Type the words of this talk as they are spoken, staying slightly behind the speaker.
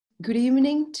Good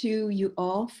evening to you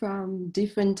all from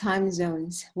different time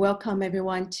zones. Welcome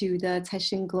everyone to the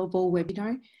Caixin Global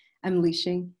Webinar. I'm Li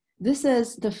Xing. This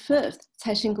is the 5th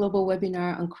Caixin Global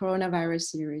Webinar on coronavirus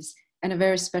series and a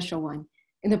very special one.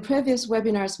 In the previous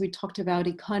webinars, we talked about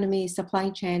economy, supply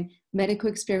chain, medical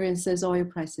experiences, oil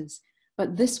prices.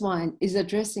 But this one is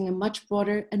addressing a much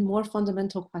broader and more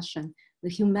fundamental question, the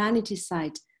humanity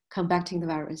side combating the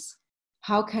virus.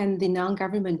 How can the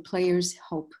non-government players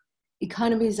help?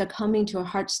 Economies are coming to a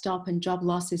hard stop and job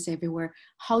losses everywhere.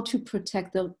 How to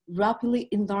protect the rapidly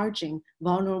enlarging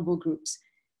vulnerable groups?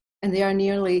 And there are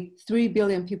nearly 3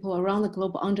 billion people around the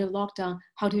globe under lockdown.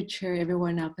 How to cheer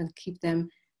everyone up and keep them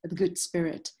with good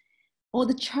spirit? All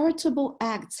the charitable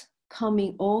acts come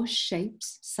in all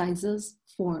shapes, sizes,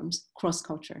 forms,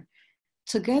 cross-culture.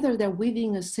 Together, they're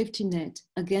weaving a safety net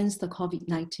against the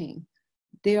COVID-19.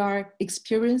 There are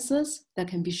experiences that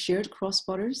can be shared cross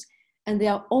borders, and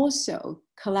there are also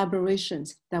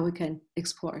collaborations that we can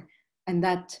explore. And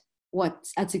that's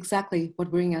exactly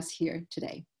what brings us here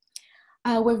today.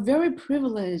 We're very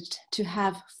privileged to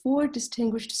have 4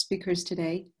 distinguished speakers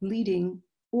today leading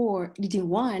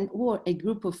one or a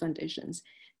group of foundations.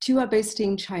 2 are based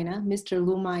in China, Mr.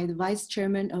 Lu Mai, the Vice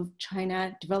Chairman of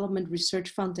China Development Research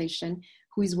Foundation,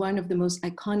 who is one of the most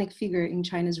iconic figures in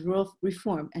China's rural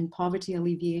reform and poverty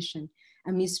alleviation,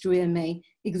 and Ms. Yanmei,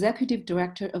 Executive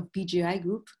Director of BGI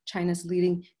Group, China's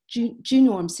leading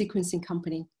genome sequencing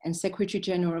company, and Secretary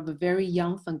General of a very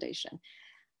young foundation.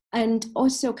 And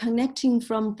also connecting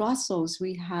from Brussels,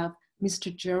 we have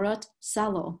Mr. Gerard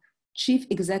Salole, Chief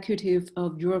Executive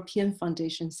of European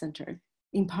Foundation Center,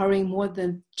 empowering more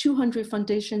than 200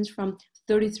 foundations from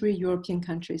 33 European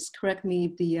countries. Correct me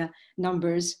if the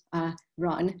numbers are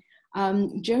wrong.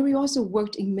 Jerry also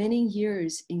worked in many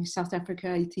years in South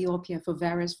Africa, Ethiopia for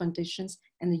various foundations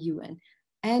and the UN.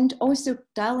 And also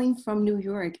dialing from New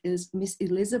York is Ms.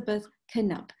 Elizabeth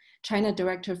Knup, China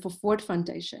Director for Ford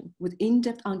Foundation, with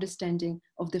in-depth understanding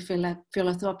of the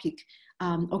philanthropic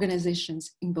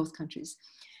organizations in both countries.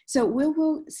 So we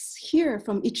will hear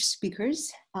from each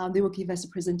speakers. They will give us a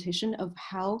presentation of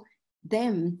how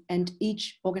them and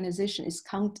each organization is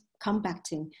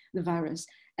combating the virus.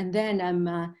 And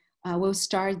then we'll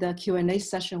start the Q&A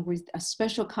session with a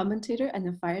special commentator and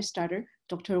a fire starter,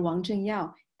 Dr. Wang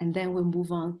Zhenyao. And then we'll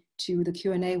move on to the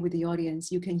Q&A with the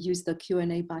audience. You can use the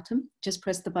Q&A button, just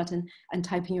press the button and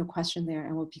type in your question there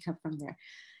and we'll pick up from there.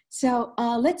 So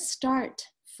let's start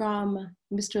from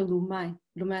Mr. Lu Mai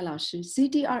Lao Shi.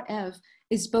 CDRF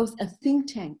is both a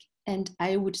think tank and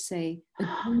I would say a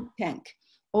think tank,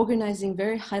 organizing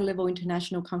very high-level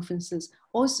international conferences,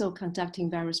 also conducting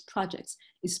various projects,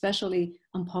 especially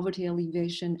on poverty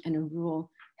alleviation and rural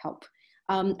help.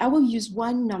 I will use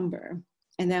one number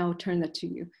and then I'll turn that to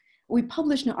you. We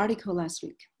published an article last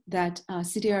week that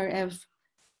CDRF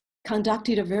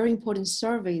conducted a very important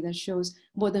survey that shows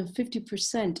more than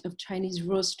 50% of Chinese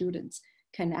rural students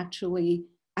can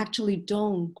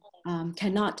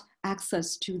cannot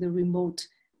access to the remote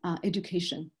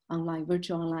education online,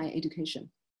 virtual online education.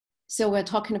 So we're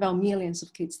talking about millions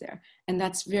of kids there, and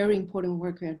that's very important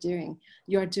work we are doing.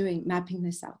 You are doing mapping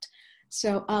this out.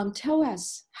 So tell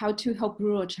us how to help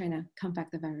rural China combat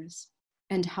the virus,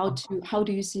 and how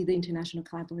do you see the international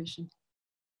collaboration?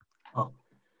 Oh,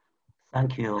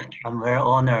 thank you. I'm very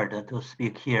honored to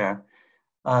speak here.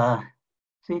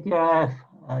 CDRF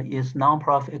is a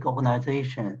non-profit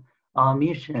organization. Our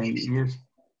mission is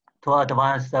to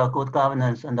advance good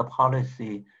governance and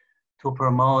policy to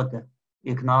promote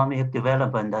economic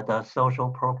development and social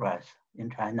progress in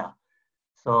China.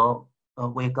 So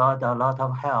we got a lot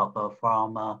of help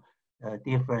from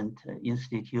different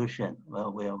institutions.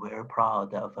 We are very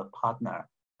proud of a partner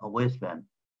with them.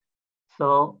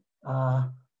 So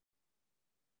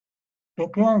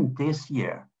again this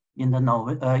year in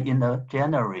the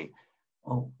January,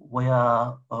 we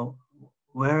are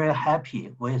very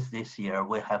happy with this year.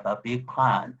 We have a big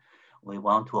plan. We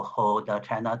want to hold the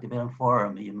China Development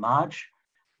Forum in March.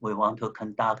 We want to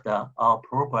conduct our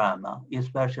program,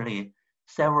 especially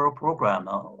several programs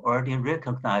already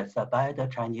recognized by the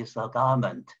Chinese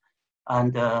government,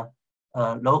 and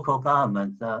local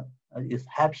government is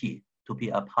happy to be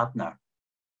a partner.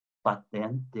 But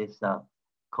then this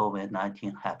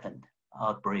COVID-19 happened,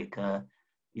 outbreak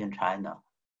in China.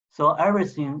 So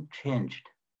everything changed.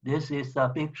 This is a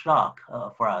big shock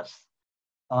for us.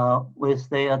 We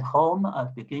stay at home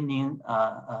at beginning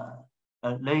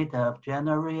late of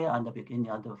January and the beginning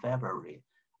of February.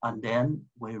 And then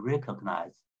we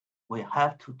recognize we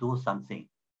have to do something.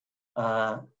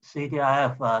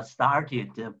 CDRF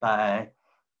started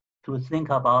to think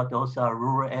about those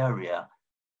rural areas.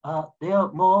 They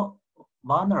are more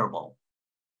vulnerable.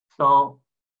 So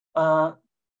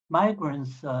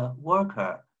migrants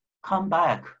worker come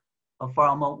back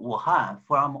from Wuhan,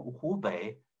 from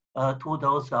Hubei to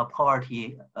those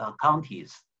poverty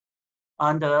counties.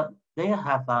 And they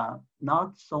have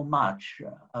not so much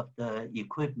of the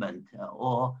equipment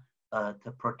or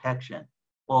the protection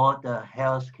or the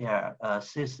healthcare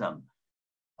system.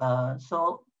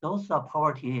 So those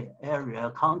poverty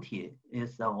area county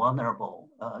is vulnerable,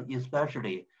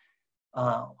 especially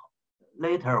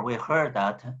later we heard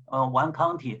that one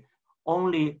county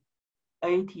only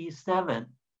 87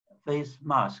 face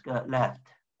masks left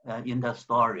in the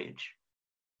storage.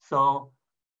 So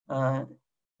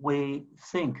we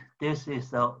think this is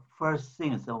the first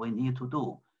things that we need to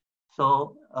do.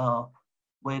 So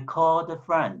we called a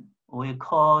friend, we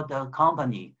called the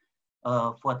company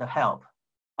for the help.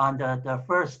 And the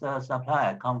first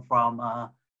supply come from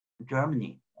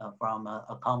Germany, from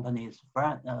a company's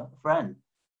friend.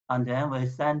 And then we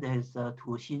send this to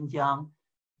Xinjiang,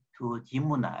 to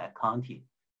Jimunai County.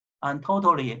 And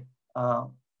totally,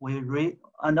 we raise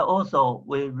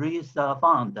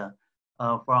fund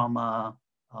from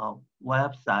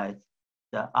websites,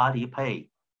 the Alipay.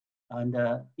 And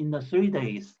in the 3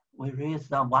 days, we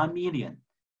raised 1 million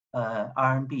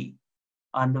RMB.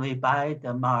 And we buy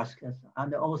the masks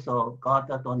and also got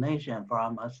a donation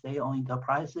from state-owned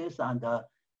enterprises and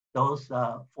those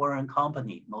foreign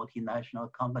company, multinational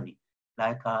company,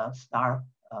 like a Star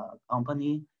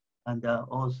company and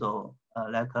also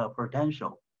like a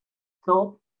Prudential.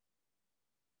 So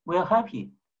we're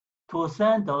happy to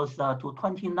send those to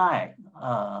 29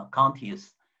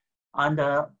 counties. And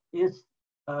it's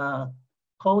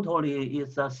totally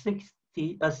is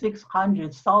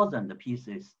 600,000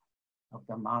 pieces of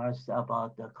the masks,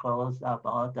 about the clothes,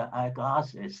 about the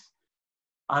eyeglasses.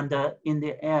 And in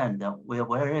the end, we're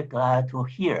very glad to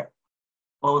hear.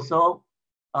 Also,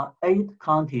 8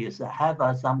 counties have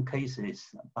some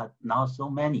cases, but not so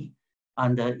many,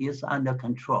 and is under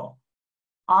control.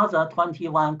 Other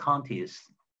 21 counties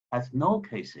has no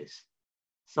cases.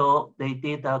 So they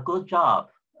did a good job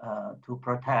to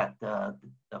protect the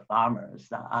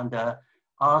farmers, and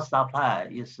our supply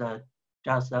is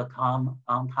just come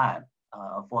on time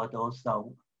for those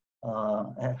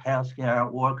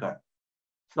healthcare workers.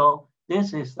 So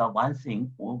this is the one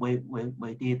thing we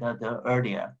did the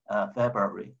earlier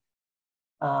February.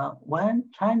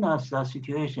 When China's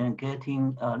situation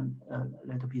getting a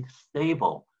little bit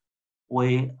stable,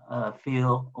 we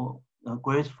feel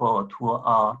grateful to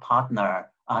our partner,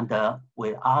 and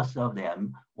we ask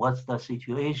them what's the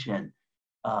situation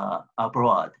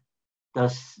abroad. The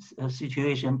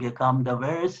situation become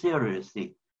very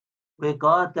seriously. We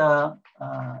got a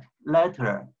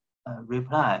letter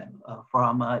reply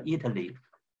from Italy.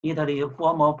 Italy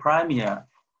former premier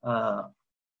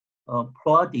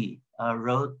Prodi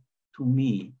wrote to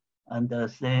me and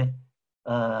say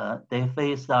they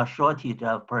face a shortage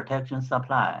of protective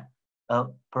supply,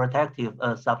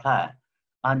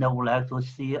 and would like to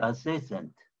see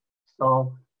assistance.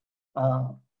 So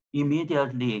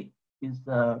immediately is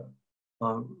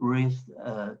raised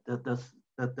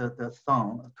the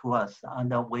song to us,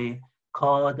 and we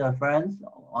called the friends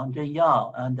on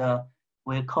Zhenyao, and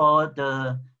we called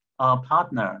our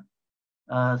partner.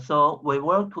 So we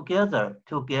work together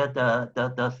to get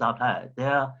the supply.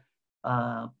 There,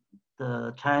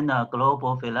 the China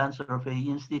Global Philanthropy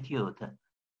Institute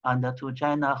and to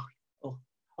China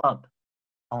Hub,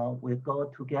 we go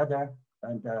together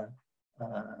and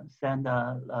send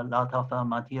a lot of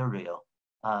material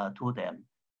to them,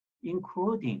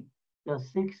 including the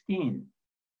 16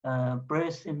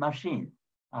 bracing machine.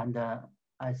 And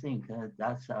I think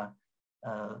that's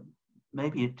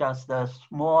maybe just a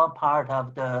small part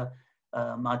of the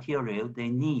material they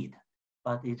need,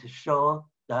 but it shows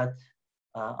that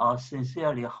I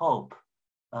sincerely hope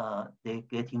they're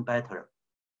getting better.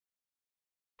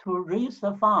 To raise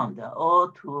the fund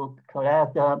or to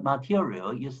collect the material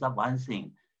is one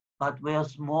thing, but we're a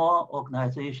small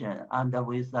organization and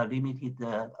with a limited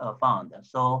fund.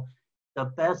 So the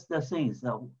best things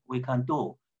that we can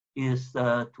do is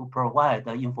to provide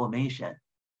the information.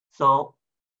 So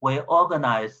we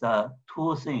organize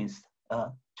 2 things,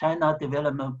 China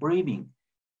development briefing.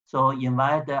 So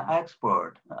invite the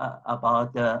expert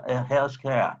about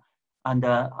healthcare and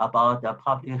about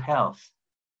public health.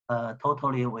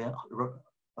 Totally we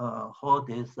hold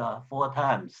this 4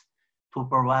 times to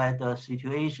provide the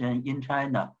situation in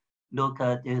China. Look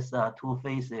at these 2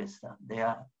 faces. They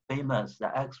are famous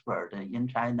expert in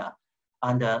China,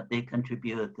 and they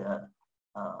contribute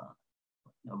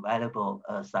valuable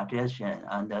suggestion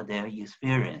and their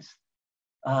experience.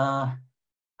 I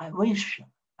wish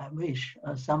I wish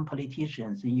some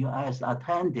politicians in US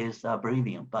attend this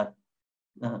briefing, but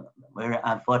very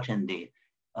unfortunately,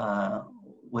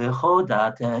 we hold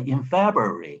that in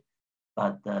February,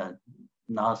 but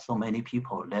not so many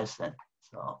people listen.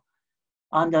 So,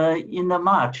 and in the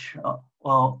March,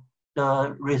 well,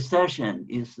 the recession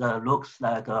looks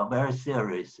like very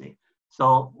seriously.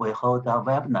 So we hold a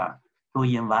webinar to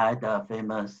invite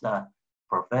famous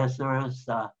professors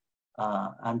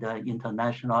and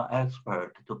international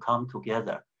experts to come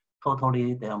together.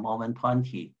 Totally, there are more than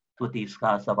 20 to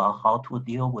discuss about how to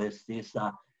deal with this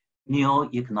new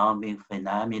economic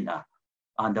phenomena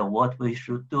and what we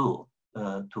should do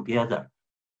together.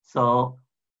 So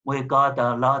we got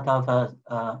a lot of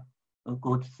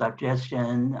good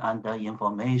suggestion and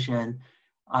information,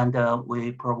 and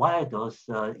we provide those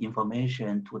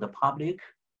information to the public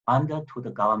and to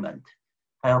the government,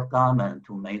 help government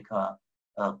to make a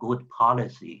good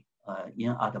policy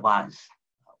in advance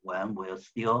when we're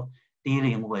still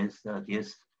dealing with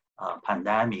this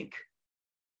pandemic.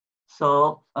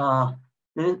 So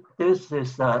this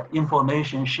is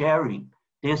information sharing.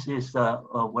 This is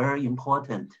very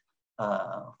important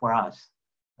for us.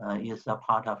 It's a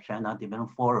part of China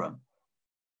Development Forum.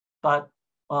 But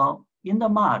in the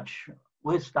March,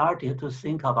 we started to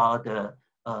think about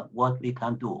what we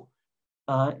can do.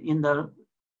 In the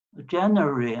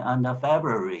January and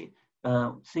February,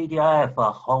 CDIF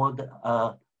hold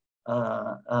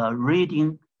a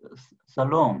reading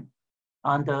salon,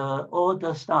 and all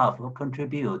the staff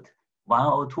contribute 1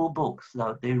 or 2 books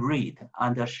that they read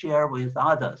and share with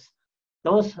others.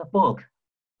 Those books,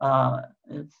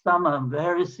 some are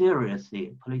very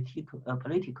seriously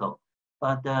political,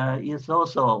 but it's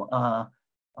also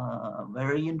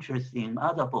very interesting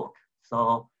other book.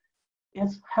 So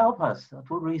it's helped us to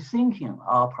rethinking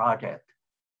our project.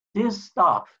 This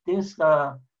stuff, this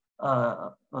 2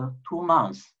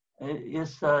 months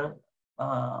is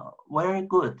very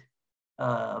good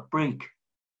break.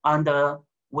 And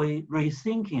we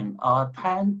rethinking our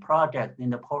 10 projects in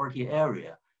the poverty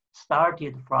area,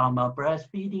 started from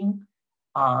breastfeeding,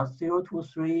 0 to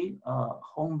 3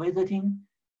 home visiting,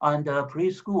 and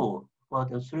preschool for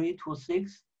the 3 to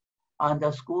 6, and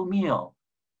the school meal,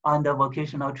 and the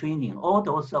vocational training. All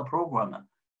those programs,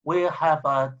 we have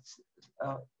a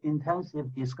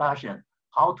intensive discussion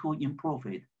how to improve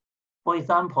it. For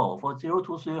example, for 0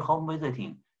 to 3 home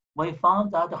visiting, we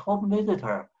found that the home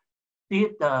visitor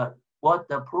did what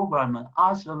the program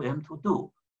asked them to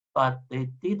do, but they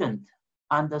didn't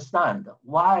understand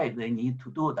why they need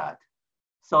to do that.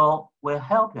 So we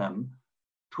help them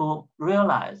to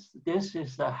realize this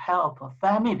is a help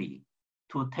family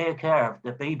to take care of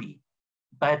the baby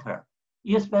better,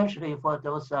 especially for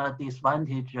those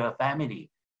disadvantaged family.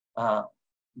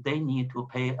 They need to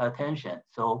pay attention.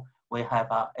 So we have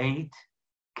 8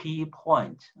 key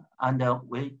points, and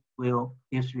we will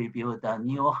distribute a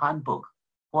new handbook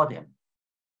for them.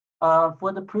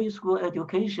 For the preschool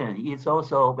education, it's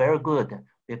also very good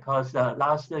because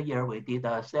last year we did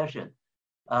a session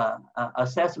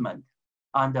assessment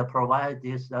and provide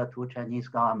this to Chinese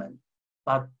government.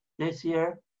 But this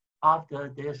year, after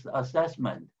this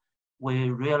assessment, we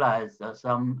realized that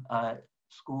some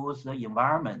schools'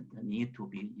 environment need to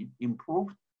be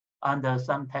improved, and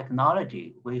some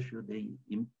technology we should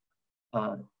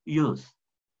use.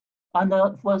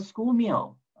 And for school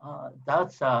meal,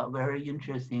 that's very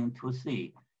interesting to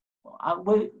see.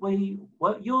 We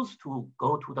were used to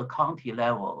go to the county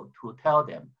level to tell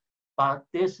them, but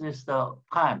this is the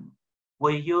time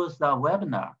we use the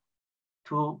webinar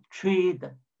to treat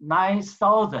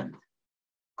 9,000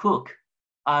 cook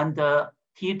and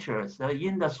teachers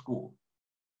in the school.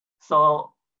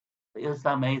 So it's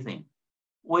amazing.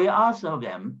 We asked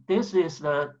them, this is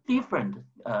a different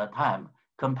time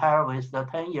compared with the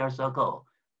 10 years ago.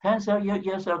 10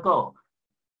 years ago,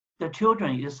 the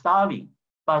children is starving,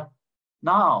 but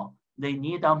now they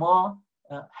need a more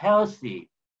healthy,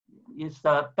 it's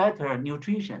a better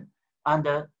nutrition. And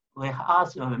we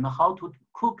ask them how to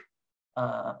cook.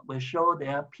 We show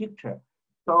their picture.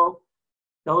 So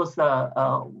those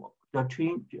the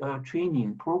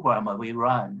training program we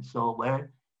run, so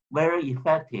very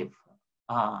effective.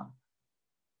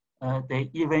 They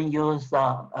even use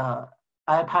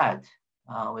iPad.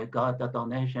 We got the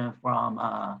donation from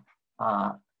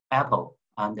Apple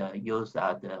and use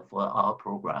that for our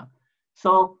program.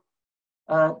 So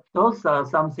those are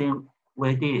something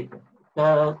we did.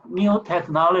 The new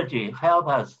technology help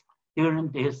us during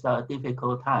this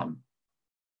difficult time.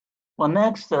 For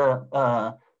next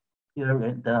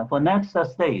period, for next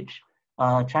stage,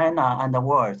 China and the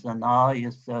world now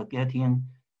is getting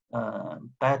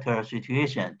better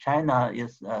situation. China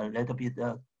is a little bit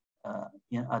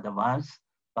in advance,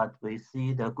 but we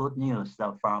see the good news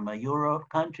from a Europe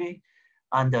country,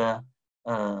 and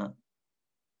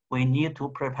we need to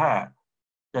prepare.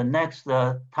 The next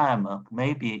time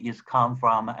maybe is come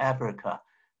from Africa.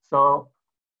 So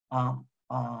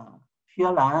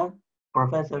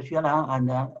Professor Xue Lan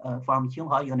and from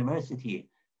Tsinghua University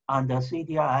and the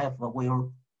CDRF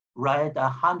will write a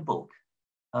handbook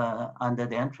and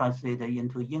then translate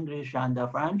into English and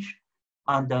French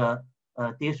and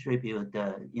distribute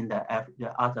in the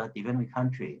other developing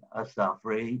country as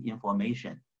free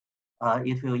information.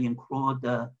 It will include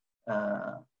the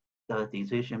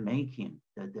decision making,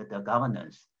 the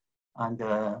governance, and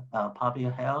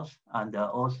public health, and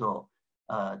also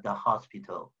the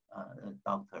hospital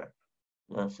doctor,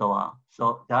 so on.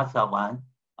 So that's one.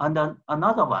 And then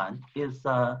another one is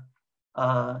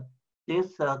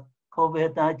this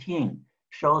COVID-19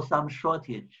 shows some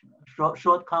shortcoming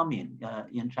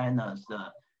in China's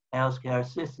healthcare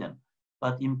system.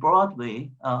 But in broad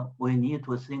way, we need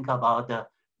to think about the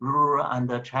rural and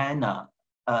the China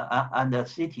and the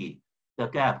city, the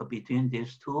gap between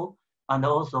these two. And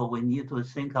also we need to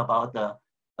think about the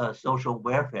social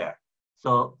welfare.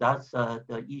 So that's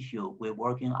the issue we're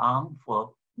working on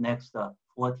for next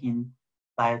 14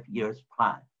 5-year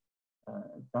plan.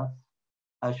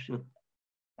 I should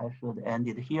end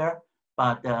it here,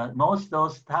 but most of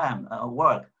those time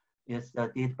work is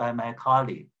did by my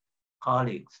colleagues.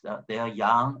 They are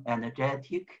young,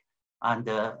 energetic, and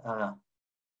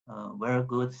very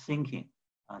good thinking,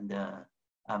 and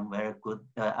I'm very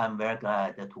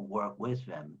glad to work with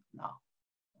them now.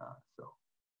 So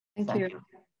thank you.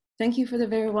 Thank you for the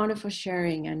very wonderful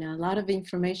sharing and a lot of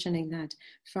information in that,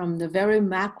 from the very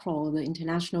macro, the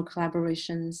international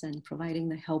collaborations and providing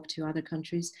the help to other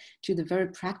countries, to the very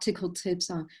practical tips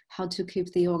on how to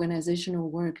keep the organizational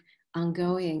work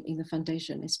ongoing in the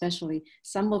foundation. Especially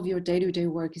some of your day-to-day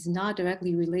work is not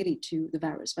directly related to the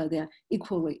virus, but they're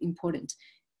equally important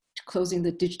to closing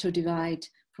the digital divide,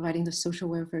 providing the social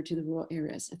welfare to the rural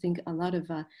areas. I think a lot of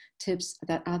tips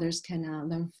that others can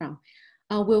learn from.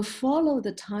 We'll follow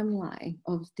the timeline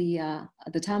of the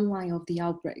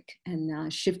outbreak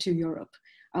and shift to Europe.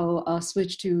 I'll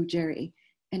switch to Jerry.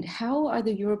 And how are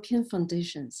the European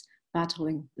foundations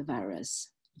battling the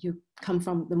virus? You come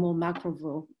from the more macro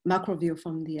view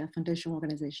from the foundation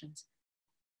organizations.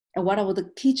 And what are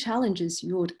the key challenges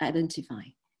you would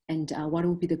identify? And what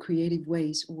would be the creative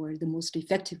ways or the most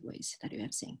effective ways that you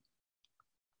have seen?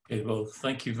 Okay, well,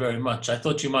 thank you very much. I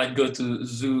thought you might go to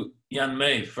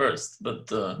Yanmei first, but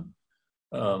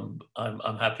I'm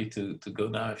happy to go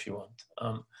now if you want.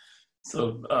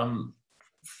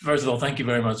 First of all, thank you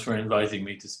very much for inviting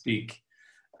me to speak.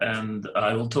 And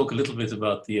I will talk a little bit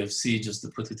about the FC just to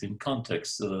put it in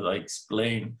context so that I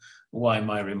explain why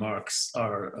my remarks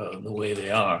are the way they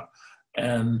are.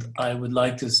 And I would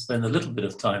like to spend a little bit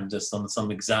of time just on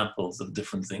some examples of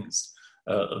different things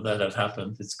that have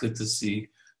happened. It's good to see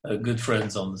good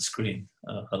friends on the screen.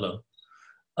 Hello.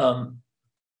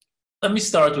 Let me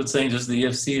start with saying just the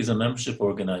EFC is a membership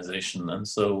organization, and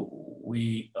so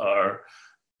we are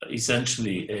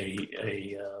essentially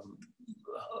a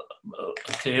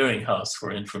clearinghouse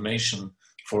for information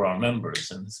for our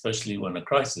members, and especially when a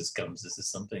crisis comes, this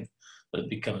is something that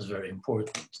becomes very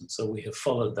important. And so we have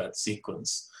followed that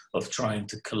sequence of trying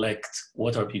to collect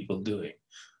what are people doing.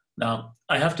 Now,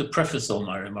 I have to preface all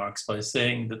my remarks by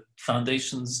saying that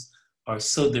foundations are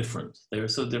so different. They're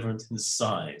so different in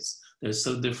size. They're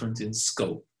so different in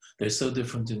scope. They're so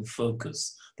different in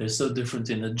focus. They're so different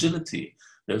in agility.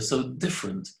 They're so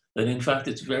different that in fact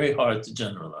it's very hard to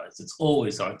generalize. It's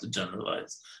always hard to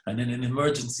generalize. And in an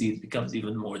emergency, it becomes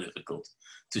even more difficult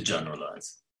to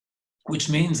generalize. Which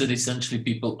means that essentially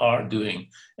people are doing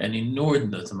an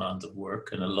inordinate amount of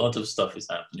work and a lot of stuff is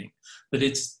happening, but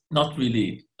it's not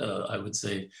really, I would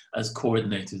say, as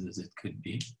coordinated as it could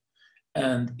be.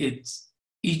 And it's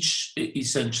each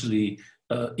essentially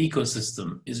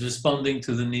ecosystem is responding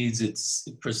to the needs it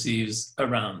perceives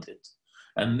around it.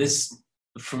 And this,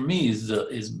 for me,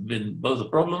 has been both a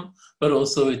problem, but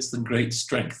also it's the great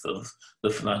strength of the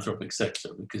philanthropic sector,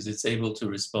 because it's able to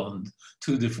respond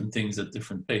to different things at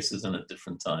different paces and at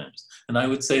different times. And I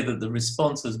would say that the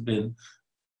response has been,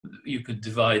 you could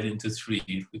divide into three.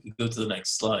 If we could go to the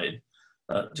next slide,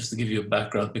 just to give you a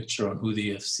background picture on who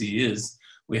the EFC is.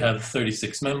 We have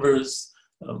 36 members.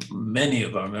 Many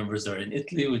of our members are in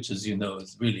Italy, which, as you know,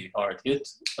 is really hard hit,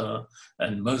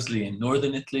 and mostly in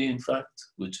northern Italy, in fact,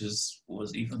 which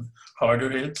was even harder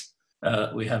hit.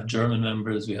 We have German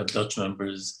members, we have Dutch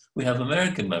members, we have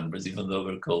American members, even though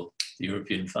we're called the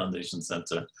European Foundation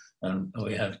Center, and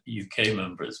we have UK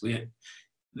members.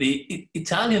 The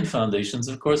Italian foundations,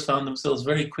 of course, found themselves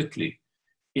very quickly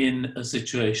in a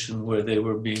situation where they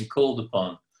were being called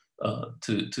upon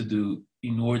to do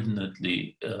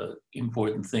inordinately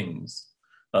important things.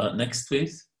 Next,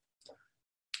 please.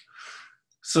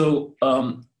 So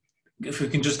if we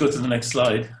can just go to the next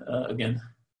slide again.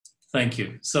 Thank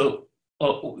you. So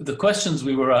the questions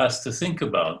we were asked to think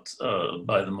about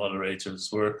by the moderators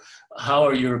were, how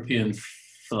are European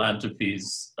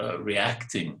philanthropies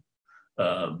reacting,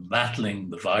 battling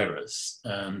the virus,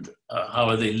 and how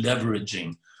are they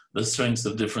leveraging the strengths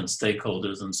of different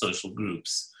stakeholders and social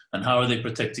groups, and how are they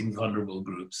protecting vulnerable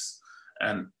groups,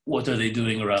 and what are they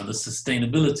doing around the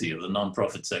sustainability of the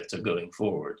nonprofit sector going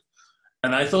forward.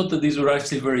 And I thought that these were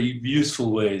actually very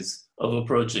useful ways of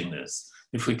approaching this.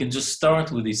 If we can just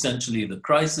start with essentially the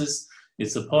crisis,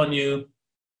 it's upon you,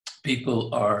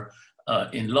 people are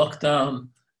in lockdown,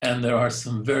 and there are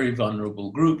some very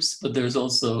vulnerable groups, but there's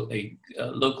also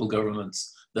local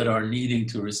governments that are needing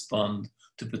to respond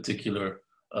to particular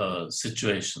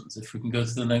situations. If we can go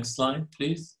to the next slide,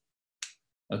 please.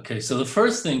 Okay, so the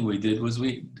first thing we did was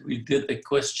we did a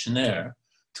questionnaire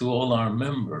to all our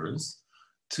members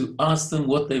to ask them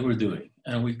what they were doing.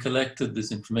 And we collected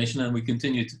this information, and we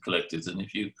continue to collect it. And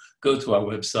if you go to our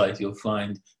website, you'll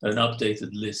find an updated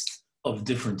list of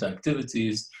different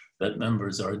activities that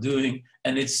members are doing.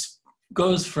 And it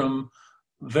goes from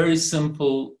very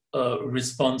simple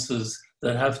responses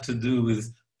that have to do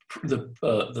with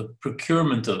the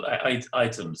procurement of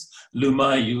items. Lu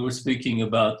Mai, you were speaking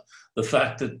about the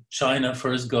fact that China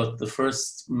first got the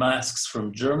first masks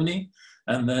from Germany,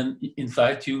 and then, in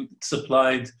fact, you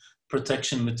supplied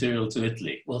protection material to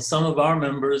Italy. Well, some of our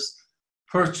members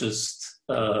purchased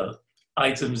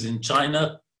items in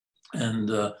China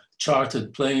and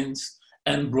chartered planes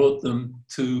and brought them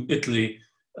to Italy.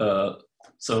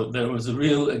 So there was a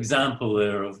real example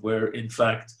there of where, in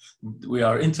fact, we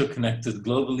are interconnected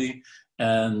globally,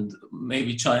 and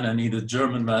maybe China needed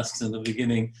German masks in the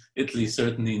beginning. Italy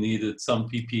certainly needed some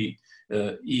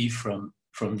PPE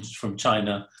from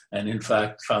China, and in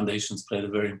fact, foundations played a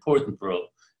very important role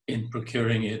in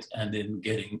procuring it and in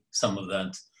getting some of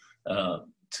that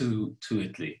to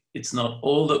Italy. It's not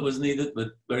all that was needed, but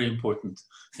very important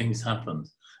things happened.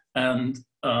 And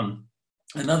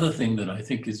another thing that I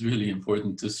think is really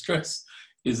important to stress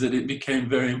is that it became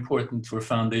very important for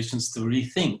foundations to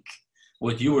rethink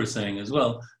what you were saying as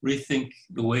well, rethink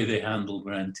the way they handle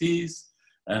grantees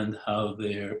and how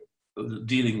they're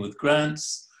dealing with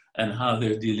grants and how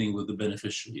they're dealing with the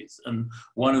beneficiaries. And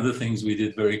one of the things we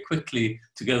did very quickly,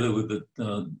 together with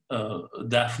the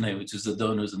DAFNE, which is the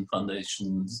Donors and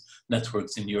Foundations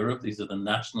Networks in Europe, these are the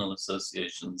national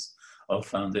associations of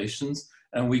foundations,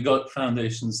 and we got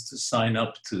foundations to sign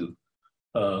up to,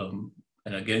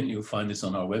 and again, you'll find this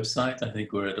on our website. I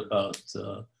think we're at about,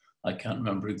 I can't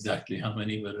remember exactly how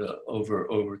many, but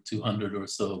over 200 or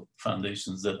so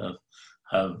foundations that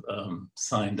have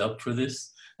signed up for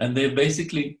this. And they're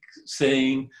basically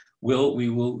saying, well, we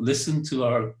will listen to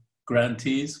our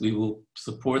grantees, we will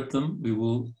support them, we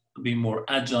will be more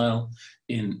agile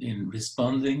in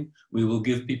responding, we will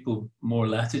give people more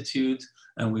latitude,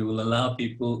 and we will allow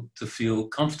people to feel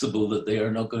comfortable that they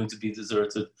are not going to be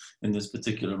deserted in this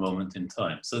particular moment in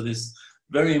time. So this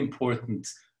very important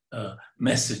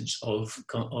message of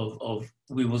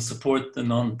we will support the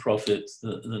non-profits,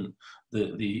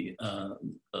 the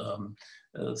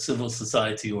civil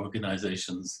society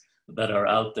organizations that are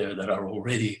out there that are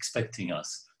already expecting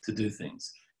us to do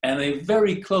things. And a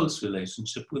very close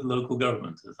relationship with local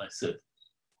government, as I said,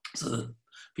 so that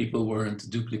people weren't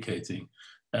duplicating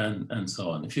and so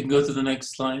on. If you can go to the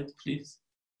next slide, please.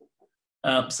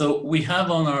 So we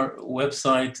have on our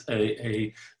website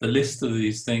the list of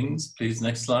these things. Please,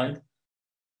 next slide.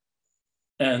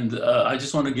 And I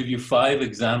just want to give you 5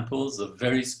 examples of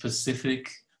very specific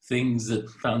things that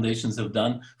foundations have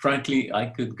done. Frankly, I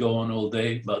could go on all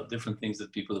day about different things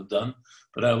that people have done,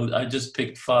 but I just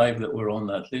picked 5 that were on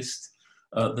that list.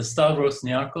 The Stavros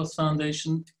Niarchos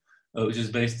Foundation, which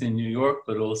is based in New York,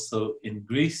 but also in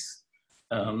Greece,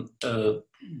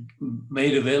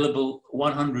 made available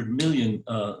 $100 million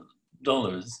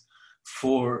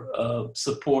for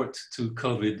support to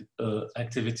COVID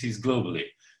activities globally.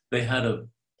 They had a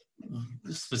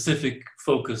specific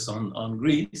focus on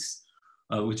Greece,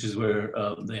 which is where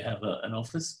they have an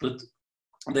office, but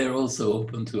they're also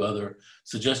open to other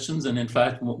suggestions. And in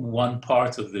fact, one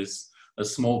part of this, a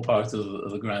small part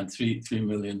of the grant, $3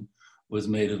 million, was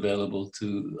made available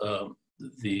to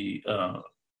the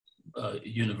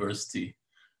university,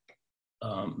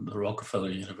 the Rockefeller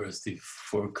University,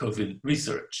 for COVID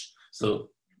research. So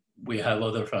we have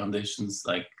other foundations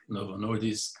like Novo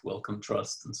Nordisk, Wellcome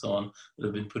Trust, and so on, that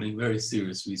have been putting very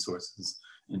serious resources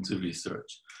into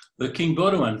research. The King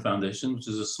Baudouin Foundation, which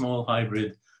is a small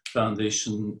hybrid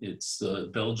foundation, it's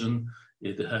Belgian.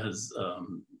 It has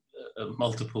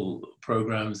multiple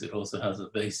programs. It also has a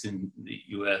base in the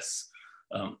US.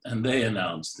 And they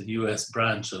announced, the US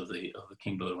branch of the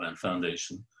King Baudouin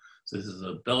Foundation. So this is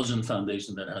a Belgian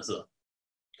foundation that has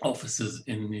offices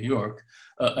in New York,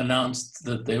 announced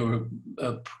that they were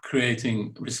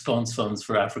creating response funds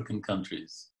for African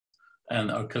countries and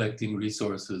are collecting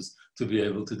resources to be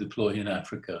able to deploy in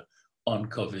Africa on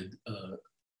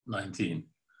COVID-19.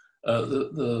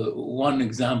 The one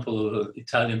example of an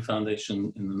Italian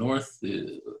foundation in the north,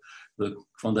 the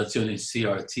Fondazione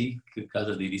CRT,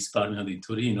 Casa di Risparmio di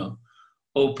Torino,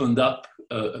 opened up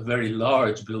a very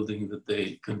large building that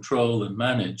they control and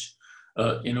manage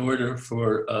in order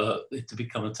for it to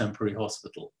become a temporary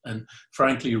hospital. And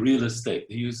frankly, real estate,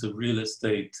 the use of real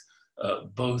estate,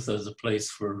 both as a place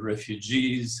for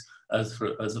refugees, as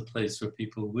a place for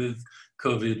people with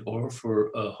COVID or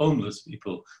for homeless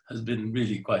people, has been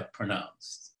really quite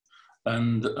pronounced.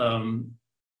 And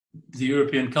the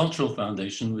European Cultural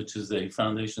Foundation, which is a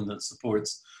foundation that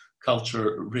supports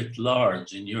culture writ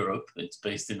large in Europe, it's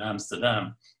based in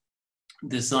Amsterdam,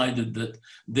 decided that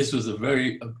this was a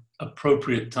very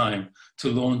appropriate time to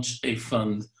launch a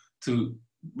fund to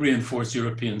reinforce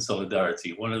European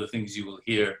solidarity. One of the things you will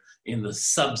hear in the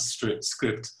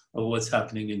subscript of what's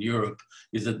happening in Europe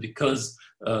is that because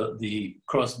the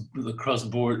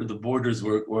borders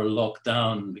were locked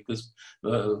down, because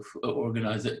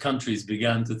organized countries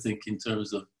began to think in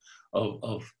terms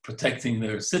of protecting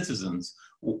their citizens,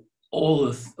 all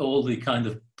the kind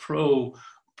of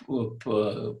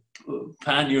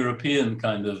pan-European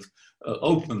kind of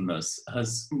openness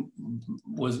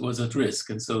was at risk.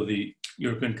 And so the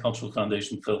European Cultural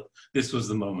Foundation felt this was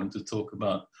the moment to talk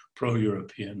about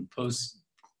pro-European,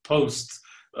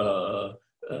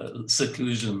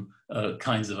 post-seclusion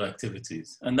kinds of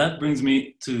activities. And that brings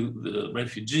me to the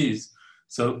refugees.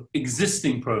 So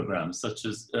existing programs such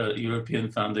as European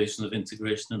Foundation of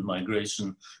Integration and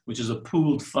Migration, which is a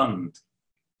pooled fund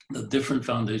that different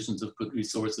foundations have put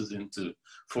resources into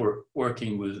for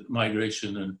working with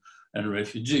migration and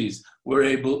refugees. We're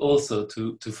able also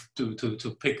to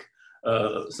pick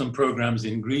some programs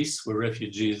in Greece where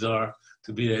refugees are,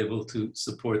 to be able to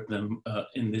support them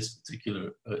in this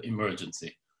particular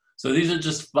emergency. So these are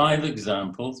just 5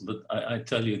 examples, but I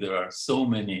tell you there are so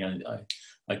many,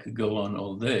 I could go on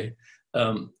all day,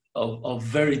 of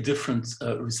very different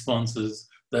responses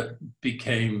that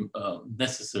became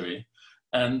necessary.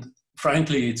 And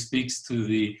frankly, it speaks to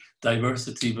the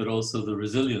diversity, but also the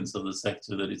resilience of the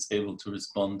sector, that it's able to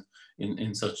respond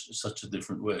in such a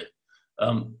different way.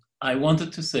 I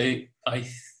wanted to say, I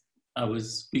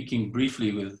was speaking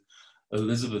briefly with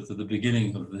Elizabeth at the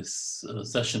beginning of this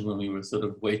session when we were sort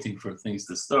of waiting for things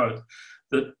to start,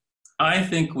 that I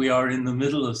think we are in the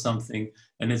middle of something,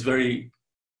 and it's very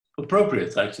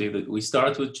appropriate actually that we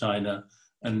start with China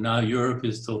and now Europe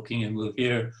is talking, and we'll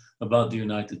hear about the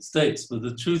United States. But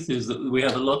the truth is that we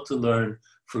have a lot to learn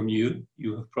from you.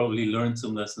 You have probably learned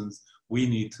some lessons we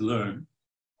need to learn.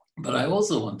 But I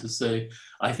also want to say,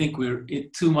 I think we're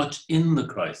too much in the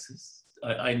crisis.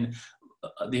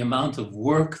 The amount of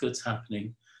work that's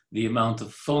happening, the amount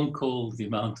of phone calls, the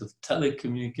amount of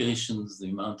telecommunications,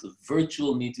 the amount of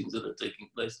virtual meetings that are taking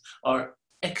place are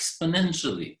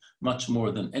exponentially much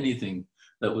more than anything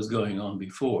that was going on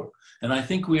before. And I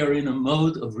think we are in a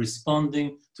mode of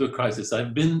responding to a crisis.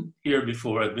 I've been here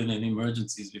before, I've been in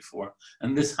emergencies before,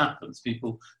 and this happens.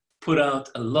 People put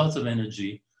out a lot of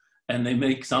energy and they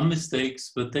make some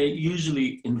mistakes, but they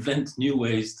usually invent new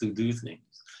ways to do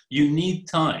things. You need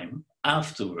time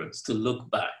afterwards to look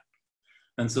back.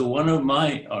 And so one of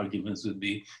my arguments would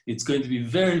be, it's going to be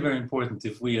very, very important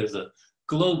if we as a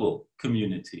global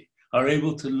community are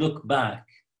able to look back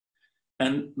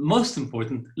and, most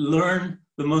important, learn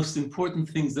the most important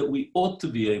things that we ought to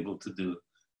be able to do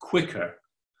quicker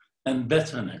and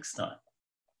better next time.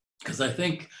 Because I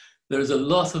think there's a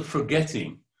lot of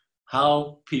forgetting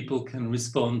how people can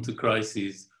respond to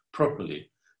crises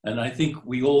properly. And I think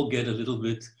we all get a little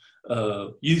bit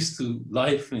used to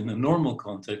life in a normal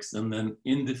context, and then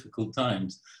in difficult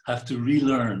times have to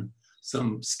relearn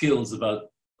some skills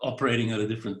about operating at a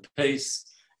different pace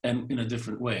and in a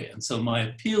different way. And so my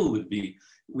appeal would be,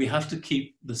 we have to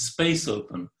keep the space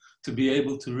open to be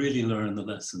able to really learn the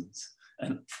lessons.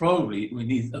 And probably we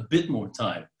need a bit more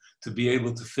time to be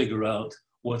able to figure out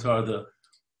what are the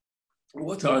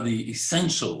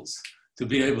essentials to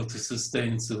be able to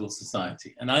sustain civil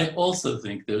society. And I also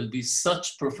think there would be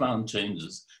such profound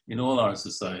changes in all our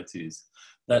societies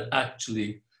that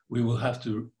actually we will have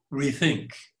to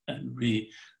rethink and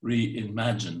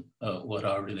reimagine what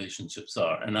our relationships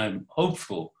are. And I'm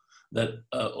hopeful that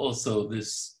also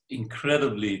this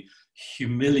incredibly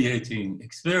humiliating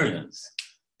experience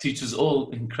teaches all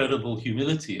incredible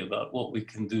humility about what we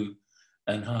can do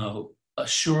and how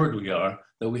assured we are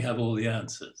that we have all the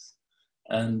answers.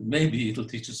 And maybe it'll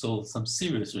teach us all some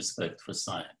serious respect for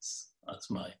science. That's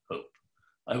my hope.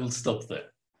 I will stop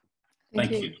there.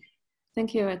 Thank you.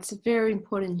 Thank you. It's a very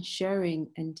important sharing,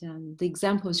 and the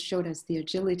examples showed us the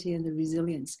agility and the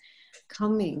resilience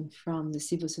coming from the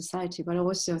civil society, but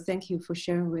also thank you for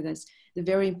sharing with us the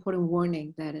very important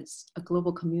warning that it's a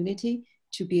global community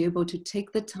to be able to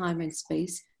take the time and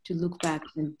space to look back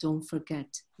and don't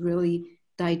forget, really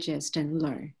digest and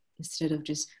learn instead of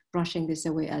just brushing this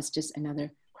away as just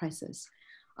another crisis.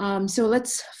 So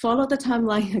let's follow the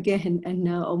timeline again, and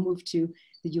now I'll move to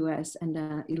the US and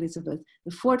Elizabeth.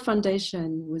 The Ford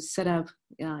Foundation was set up,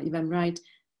 if I'm right,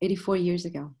 84 years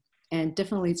ago. And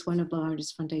definitely it's one of the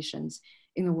largest foundations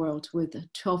in the world with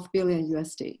 12 billion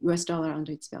US dollar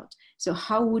under its belt. So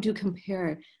how would you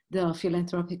compare the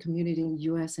philanthropic community in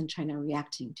US and China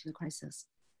reacting to the crisis?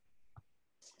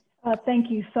 Thank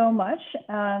you so much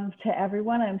to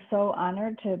everyone. I'm so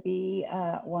honored to be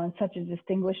on such a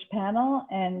distinguished panel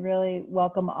and really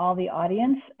welcome all the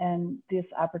audience and this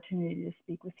opportunity to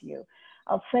speak with you.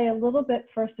 I'll say a little bit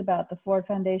first about the Ford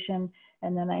Foundation,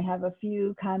 and then I have a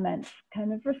few comments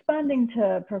kind of responding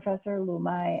to Professor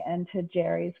Lumai and to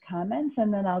Jerry's comments,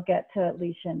 and then I'll get to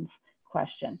Li-Shin's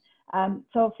question.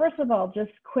 So first of all,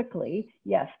 just quickly,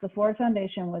 yes, the Ford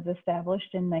Foundation was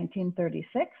established in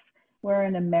 1936. We're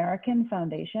an American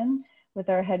foundation with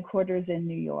our headquarters in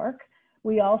New York.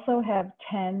 We also have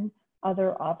 10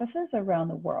 other offices around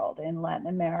the world in Latin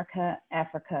America,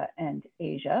 Africa, and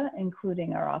Asia,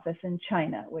 including our office in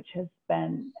China, which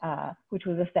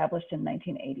was established in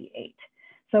 1988.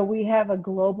 So we have a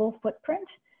global footprint,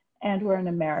 and we're an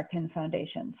American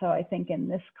foundation. So I think in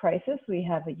this crisis, we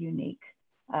have a unique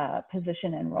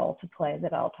position and role to play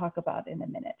that I'll talk about in a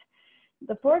minute.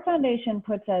 The Ford Foundation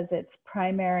puts as its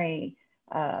primary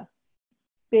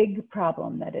big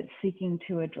problem that it's seeking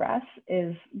to address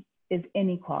is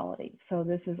inequality. So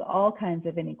this is all kinds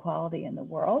of inequality in the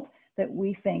world that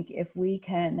we think if we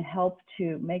can help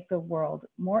to make the world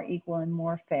more equal and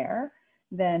more fair,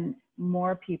 then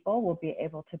more people will be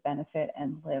able to benefit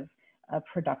and live a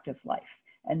productive life.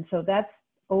 And so that's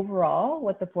overall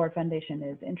what the Ford Foundation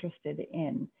is interested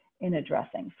in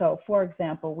addressing. So for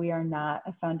example, we are not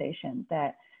a foundation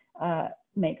that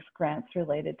makes grants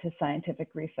related to scientific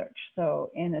research.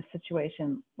 So in a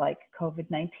situation like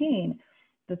COVID-19,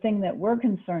 the thing that we're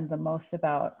concerned the most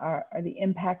about are the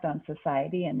impact on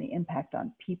society and the impact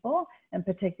on people, and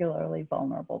particularly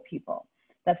vulnerable people.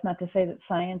 That's not to say that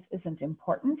science isn't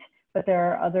important, but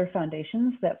there are other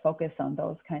foundations that focus on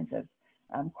those kinds of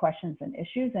questions and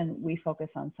issues, and we focus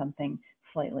on something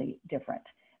slightly different.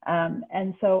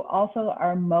 And so also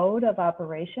our mode of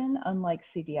operation, unlike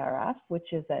CDRF,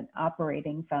 which is an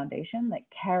operating foundation that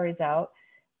carries out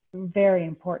very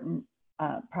important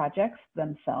projects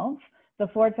themselves, the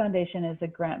Ford Foundation is a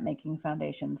grant-making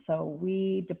foundation. So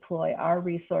we deploy our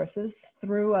resources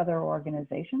through other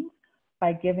organizations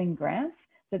by giving grants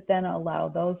that then allow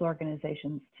those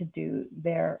organizations to do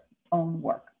their own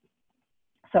work.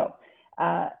 So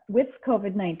with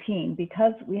COVID-19,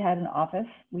 because we had an office,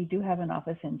 we do have an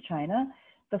office in China,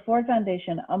 the Ford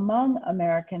Foundation, among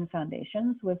American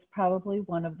foundations, was probably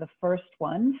one of the first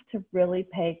ones to really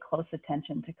pay close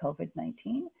attention to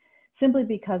COVID-19, simply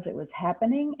because it was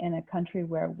happening in a country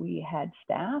where we had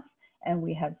staff and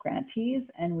we have grantees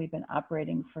and we've been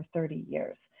operating for 30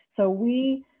 years. So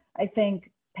we, I think,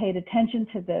 paid attention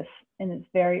to this in its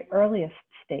very earliest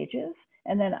stages,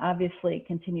 and then obviously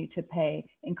continue to pay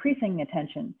increasing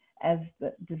attention as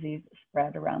the disease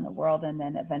spread around the world and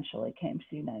then eventually came to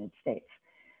the United States.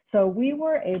 So we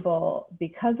were able,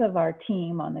 because of our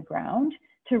team on the ground,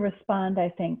 to respond, I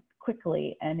think,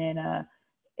 quickly and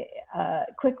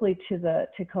quickly to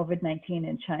COVID-19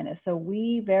 in China. So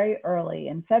we very early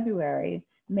in February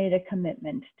made a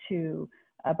commitment to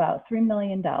about $3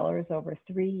 million over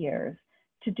 3 years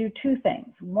to do two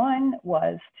things. One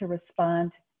was to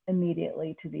respond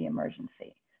immediately to the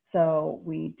emergency. So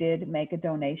we did make a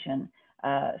donation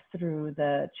through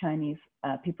the Chinese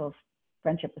People's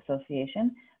Friendship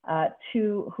Association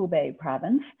to Hubei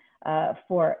province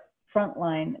for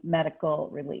frontline medical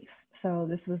relief. So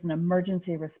this was an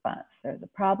emergency response. There's a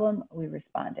problem, we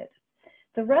responded.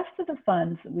 The rest of the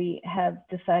funds we have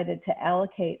decided to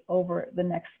allocate over the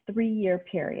next 3-year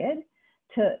period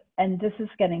to, and this is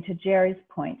getting to Jerry's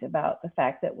point about the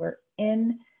fact that we're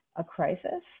in a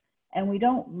crisis, and we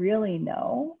don't really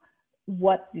know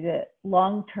what the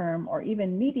long-term or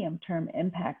even medium-term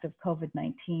impact of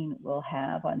COVID-19 will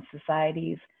have on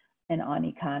societies and on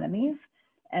economies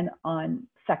and on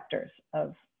sectors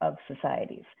of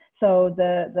societies. So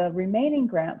the remaining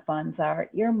grant funds are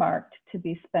earmarked to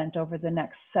be spent over the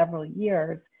next several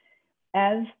years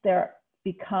as there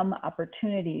become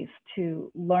opportunities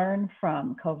to learn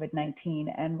from COVID-19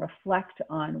 and reflect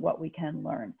on what we can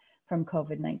learn from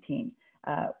COVID-19.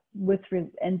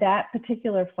 And that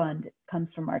particular fund comes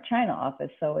from our China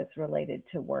office, so it's related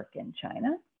to work in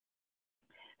China.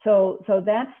 So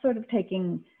that's sort of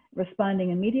responding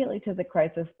immediately to the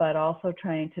crisis, but also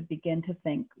trying to begin to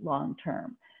think long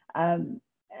term.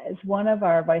 As one of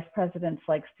our vice presidents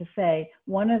likes to say,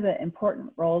 one of the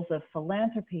important roles of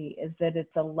philanthropy is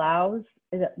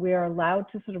that we are allowed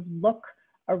to sort of look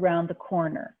around the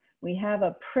corner. We have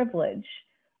a privilege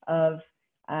of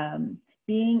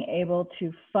being able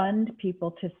to fund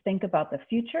people to think about the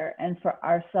future, and for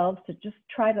ourselves to just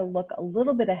try to look a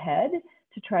little bit ahead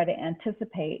to try to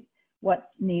anticipate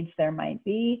what needs there might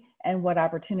be and what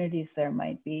opportunities there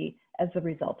might be as a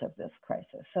result of this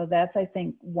crisis. So that's, I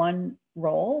think, one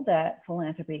role that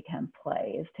philanthropy can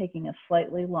play, is taking a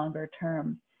slightly longer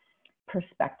term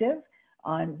perspective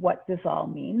on what this all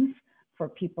means for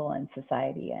people and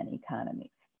society and economies.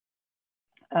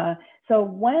 So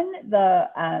when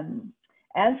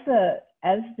as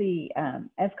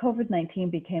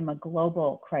COVID-19 became a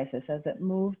global crisis, as it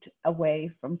moved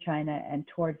away from China and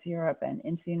towards Europe and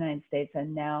into the United States,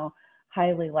 and now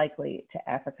highly likely to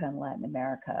Africa and Latin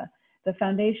America, the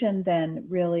foundation then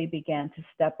really began to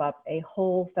step up a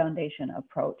whole foundation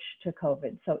approach to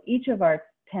COVID. So each of our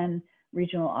 10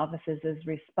 regional offices is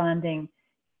responding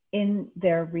in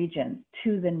their region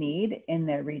to the need in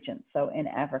their region. So in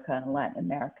Africa and Latin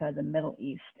America, the Middle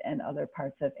East, and other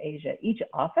parts of Asia, each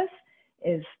office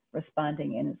is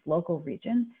responding in its local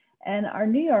region. And our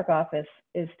New York office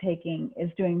is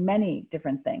doing many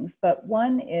different things, but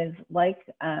one is like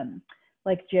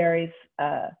Jerry's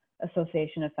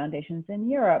Association of Foundations in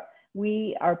Europe,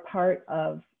 we are part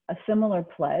of a similar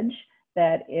pledge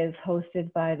that is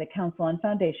hosted by the Council on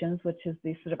Foundations, which is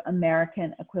the sort of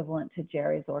American equivalent to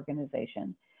Jerry's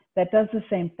organization, that does the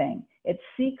same thing. It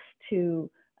seeks to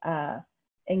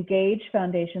engage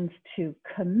foundations to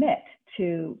commit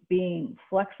to being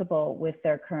flexible with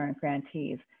their current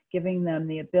grantees, giving them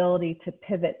the ability to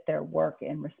pivot their work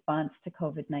in response to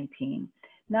COVID-19.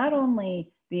 Not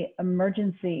only the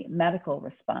emergency medical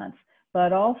response,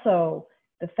 but also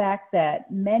the fact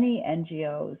that many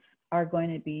NGOs are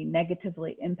going to be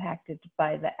negatively impacted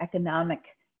by the economic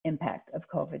impact of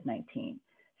COVID-19.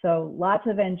 So lots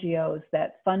of NGOs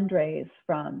that fundraise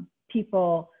from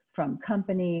people, from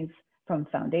companies, from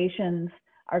foundations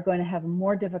are going to have a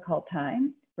more difficult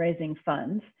time raising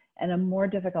funds and a more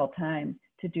difficult time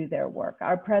to do their work.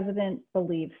 Our president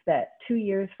believes that 2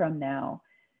 years from now,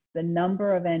 the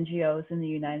number of NGOs in the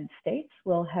United States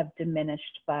will have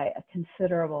diminished by a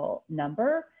considerable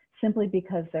number, simply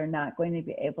because they're not going to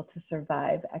be able to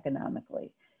survive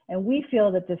economically. And we feel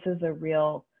that this is a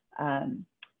real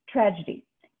tragedy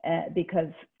because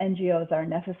NGOs are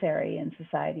necessary in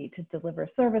society to deliver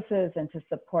services and to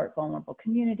support vulnerable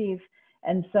communities.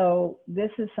 And so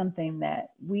this is something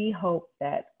that we hope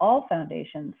that all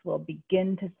foundations will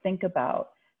begin to think about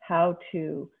how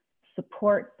to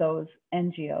support those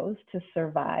NGOs to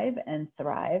survive and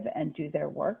thrive and do their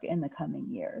work in the coming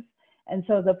years. And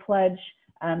so the pledge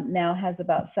now has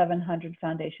about 700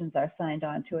 foundations are signed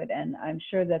on to it. And I'm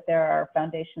sure that there are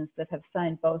foundations that have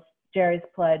signed both Jerry's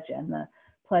pledge and the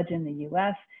pledge in the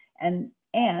US. And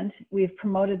we've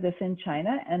promoted this in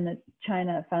China, and the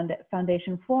China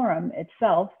Foundation Forum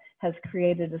itself has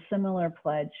created a similar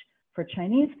pledge for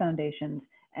Chinese foundations,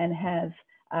 and has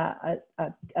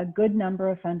a good number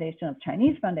of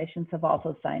Chinese foundations have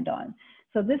also signed on.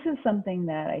 So this is something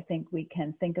that I think we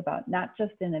can think about, not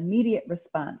just an immediate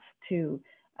response to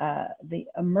the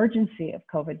emergency of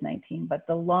COVID-19, but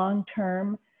the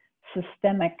long-term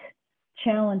systemic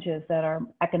challenges that are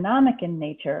economic in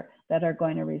nature that are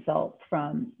going to result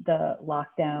from the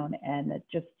lockdown and the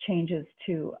just changes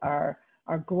to our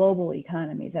global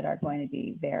economy that are going to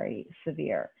be very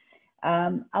severe.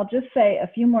 I'll just say a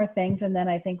few more things, and then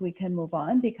I think we can move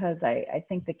on, because I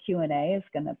think the Q&A is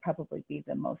going to probably be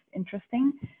the most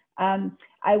interesting.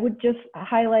 I would just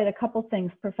highlight a couple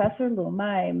things. Professor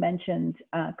Yanmei mentioned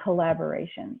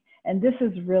collaboration, and this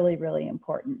is really, really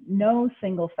important. No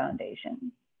single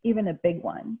foundation, even a big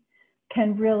one,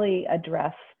 can really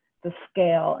address the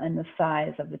scale and the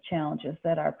size of the challenges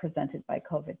that are presented by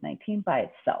COVID-19 by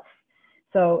itself.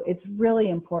 So it's really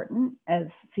important, as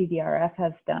CDRF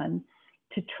has done,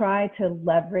 to try to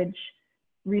leverage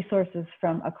resources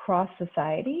from across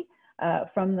society,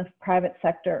 from the private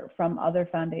sector, from other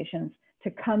foundations,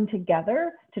 to come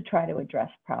together to try to address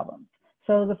problems.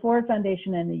 So the Ford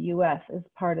Foundation in the US is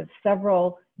part of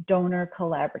several donor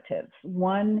collaboratives.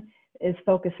 One is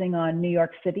focusing on New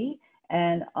York City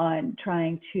and on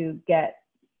trying to get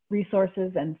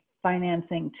resources and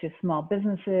financing to small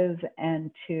businesses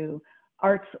and to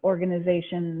arts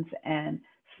organizations and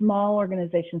small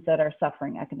organizations that are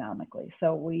suffering economically.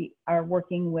 So we are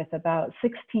working with about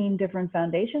 16 different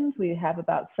foundations. We have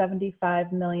about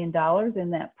 $75 million in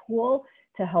that pool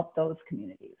to help those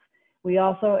communities. We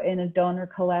also, in a donor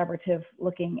collaborative,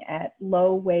 looking at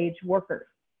low-wage workers.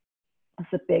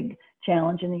 It's a big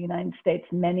challenge in the United States.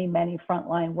 Many, many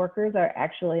frontline workers are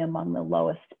actually among the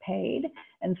lowest paid.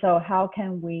 And so how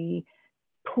can we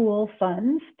pool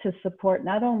funds to support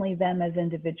not only them as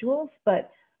individuals, but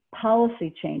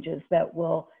policy changes that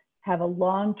will have a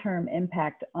long-term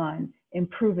impact on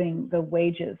improving the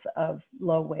wages of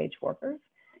low-wage workers.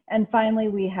 And finally,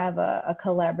 we have a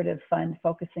collaborative fund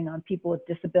focusing on people with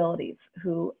disabilities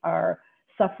who are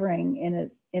suffering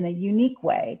in a unique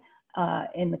way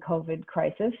in the COVID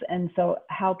crisis. And so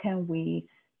how can we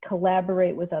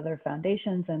collaborate with other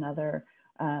foundations and other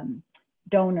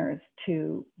donors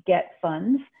to get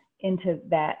funds into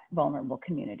that vulnerable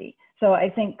community? So I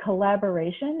think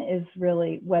collaboration is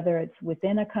really, whether it's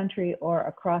within a country or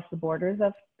across the borders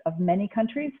of many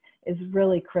countries, is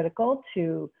really critical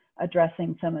to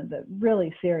addressing some of the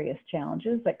really serious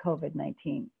challenges that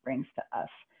COVID-19 brings to us.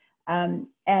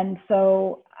 And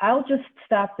so I'll just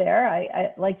stop there.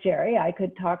 I like Jerry, I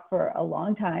could talk for a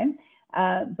long time,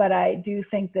 but I do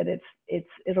think that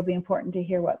it'll be important to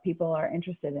hear what people are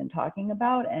interested in talking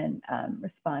about and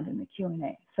respond in the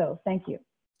Q&A. So thank you.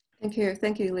 Thank you,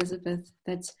 Elizabeth.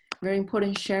 That's very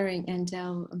important sharing, and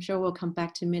I'm sure we'll come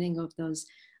back to many of those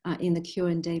in the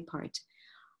Q&A part.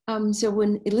 So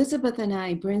when Elizabeth and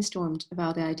I brainstormed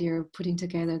about the idea of putting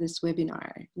together this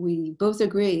webinar, we both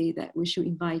agree that we should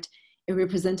invite a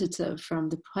representative from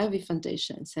the private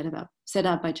foundation set up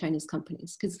by Chinese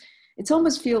companies, because it's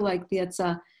almost feel like that's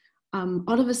all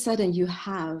of a sudden you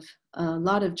have a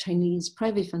lot of Chinese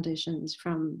private foundations,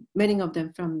 from many of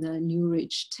them from the new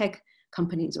rich tech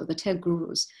companies or the tech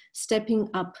gurus, stepping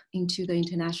up into the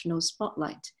international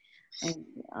spotlight. And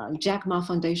Jack Ma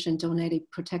Foundation donated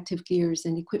protective gears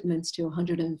and equipments to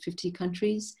 150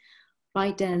 countries.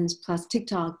 ByteDance plus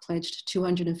TikTok pledged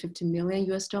 $250 million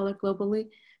globally.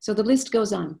 So the list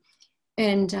goes on.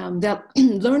 And they're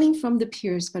learning from the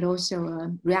peers, but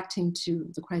also reacting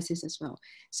to the crisis as well.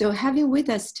 So having with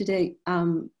us today,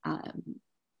 Ms.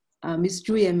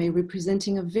 Yanmei,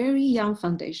 representing a very young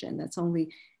foundation that's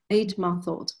only 8 months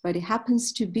old, but it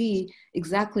happens to be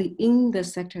exactly in the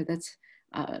sector that's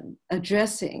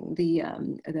addressing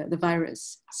the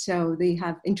virus. So they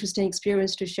have interesting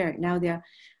experience to share. Now they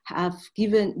have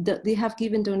given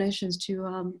donations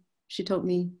to, she told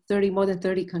me, more than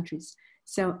 30 countries.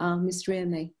 So Ms.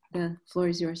 Yanmei, the floor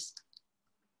is yours.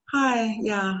 Hi,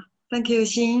 yeah, thank you,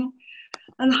 Xin.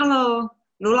 And hello,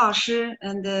 Lu 老师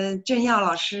and Zhenyao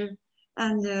老师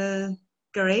and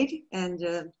Gerard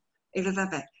and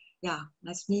Elizabeth. Yeah,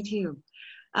 nice to meet you.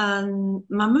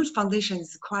 Mammoth Foundation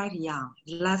is quite young,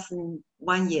 less than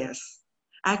 1 year.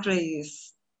 Actually,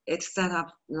 it's set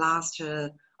up last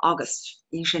August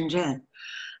in Shenzhen.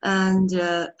 And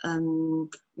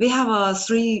we have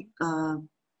 3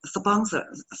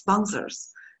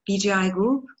 sponsors. BGI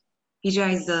Group.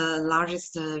 BGI is the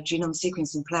largest genome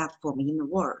sequencing platform in the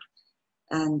world.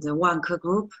 And Wang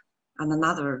Group and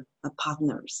another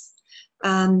partners.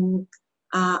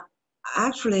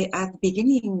 Actually, at the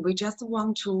beginning, we just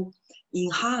want to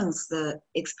enhance the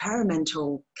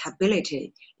experimental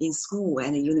capability in school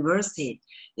and university,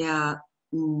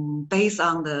 based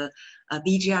on the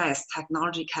BGI's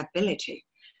technology capability.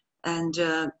 And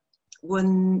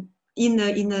when in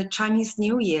the Chinese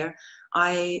New Year,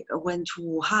 I went to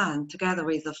Wuhan together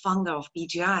with the founder of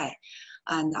BGI,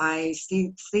 and I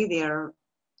stay there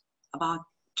about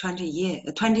 20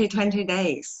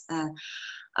 days.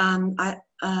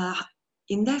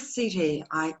 In that city,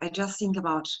 I just think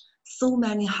about so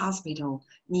many hospitals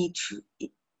need to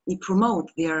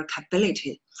promote their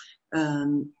capability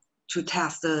to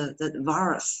test the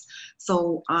virus.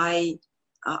 So I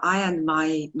and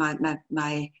my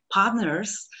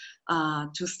partners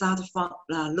to start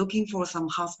looking for some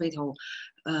hospital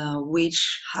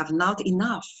which have not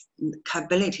enough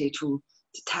capability to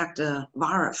detect the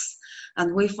virus,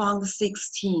 and we found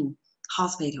 16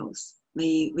 hospitals.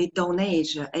 We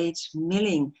donate $8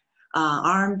 million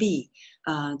RMB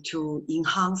to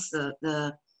enhance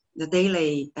the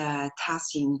daily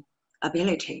testing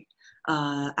ability.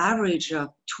 Average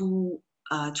of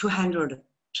 200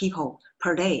 people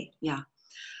per day. Yeah.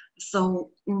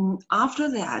 So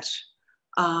after that,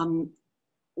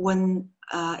 when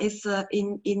it's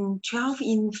in 12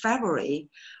 in February,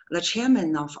 the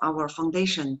chairman of our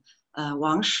foundation,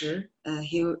 Wang,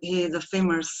 he is a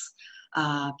famous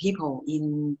people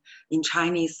in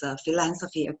Chinese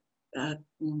philanthropy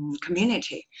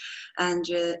community, and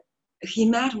he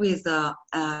met with the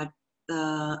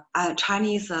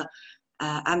Chinese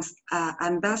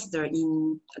ambassador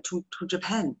to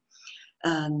Japan,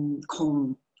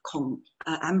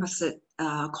 ambassador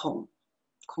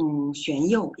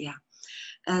Zhenyao, yeah,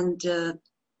 and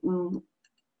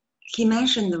he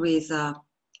mentioned with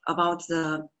about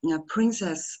the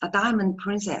princess, a diamond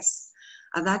princess.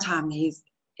 At that time,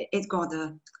 it got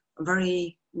a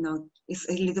very, it's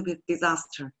a little bit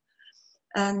disaster,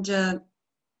 and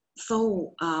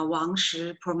so Wang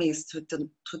Shi promised to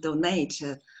donate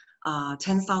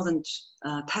 10,000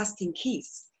 testing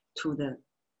kits to the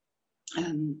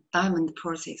diamond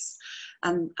process,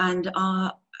 and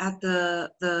at the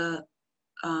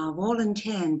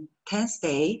volunteer 10th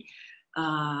day,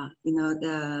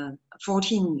 the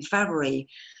 14 February,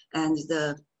 and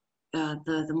the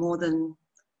more than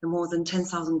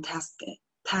 10,000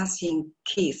 testing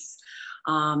kits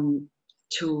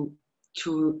to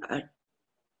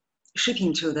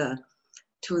shipping to the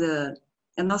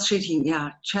not shipping,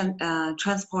 yeah,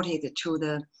 transported to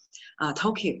the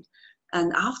Tokyo.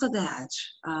 And after that,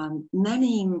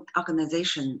 many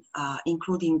organizations,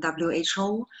 including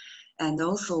WHO, and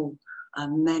also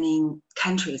many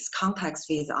countries contact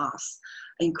with us,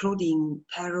 including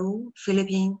Peru,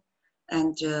 Philippines,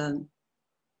 and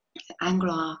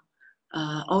Angola,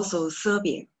 also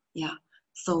Serbia. Yeah,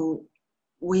 so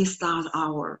we start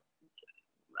our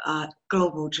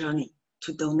global journey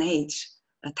to donate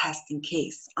testing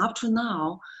kits. Up to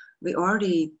now, we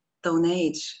already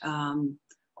donate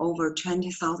over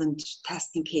 20,000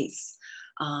 testing kits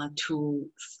to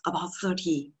about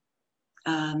 30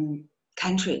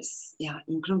 countries, yeah,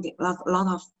 including a lot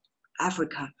of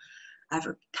African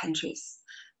countries.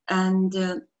 And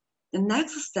the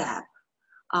next step,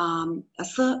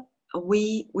 so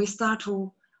we start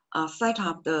to set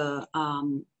up the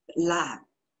lab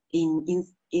in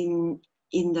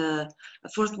the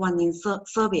first one in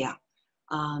Serbia,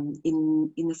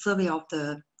 in the Serbia of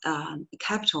the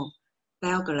capital,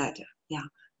 Belgrade. Yeah,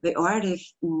 we already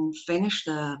finished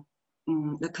the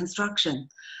construction.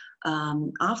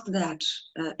 After that,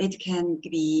 it can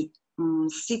be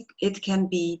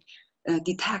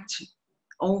detect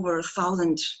over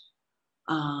 1,000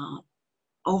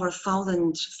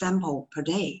 sample per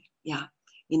day. Yeah,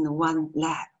 in one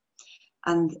lab.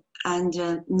 And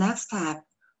next step,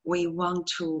 we want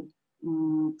to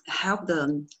help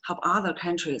other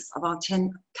countries, about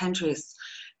 10 countries,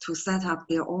 to set up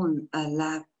their own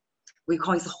lab. We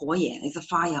call it 火眼, it's a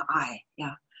fire eye.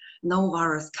 Yeah, no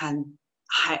virus can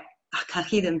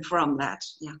hidden from that.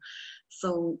 Yeah,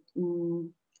 so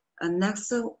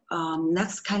next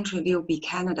country will be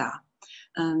Canada,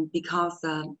 because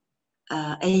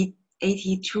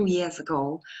 82 years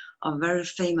ago, a very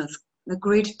famous, the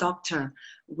great doctor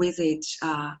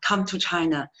come to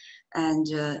China, and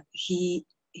he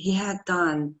had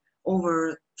done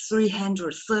over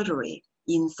 300 surgery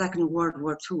in Second World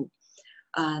War II,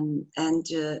 and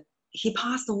he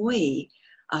passed away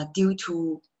due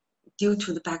to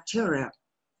the bacteria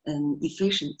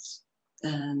efficiency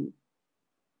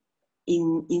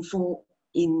in 4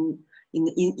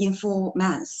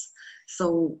 months.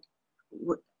 So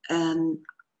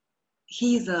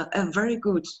he's a very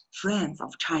good friend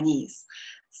of Chinese.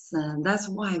 So that's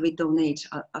why we donate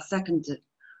a second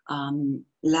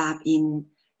lab in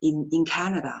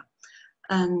Canada.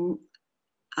 And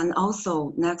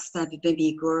also next step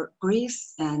maybe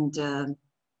Greece and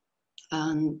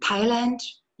Thailand.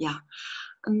 Yeah.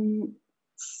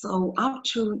 So up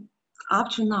to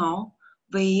now,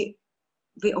 we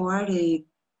already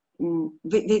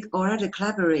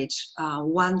collaborate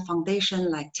one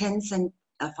foundation, like 10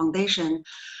 foundation,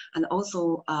 and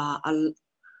also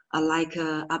like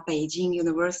a Beijing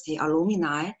University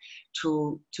alumni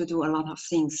to do a lot of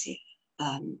things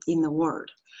in the world.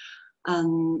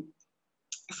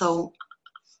 So,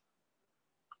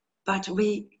 but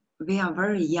we are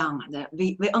very young.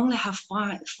 We only have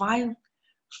five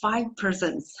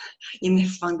persons in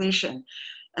this foundation,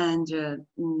 and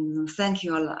thank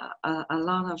you a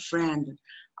lot of friends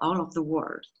all over the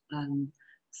world.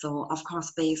 So of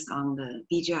course, based on the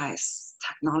BGI's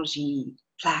technology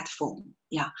platform.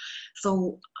 Yeah,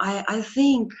 so I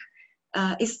think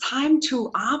it's time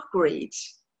to upgrade.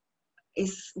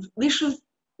 We should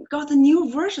got a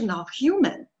new version of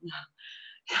human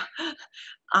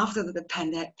after the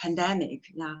pandemic.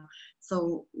 Yeah,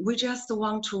 so we just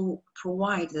want to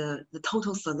provide the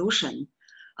total solution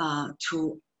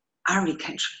to every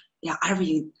country. Yeah,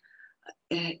 every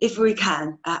if we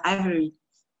can, every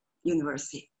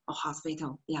university or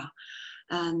hospital. Yeah,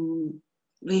 and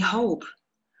we hope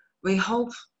it's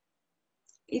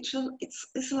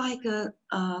like a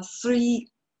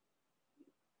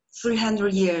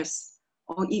 300 years,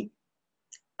 or you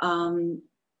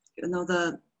know,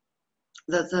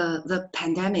 the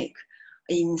pandemic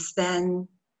in span.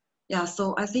 Yeah,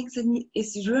 so I think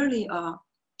it's really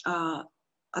a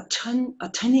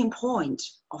turning point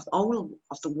of all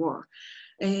of the world.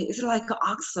 It's like an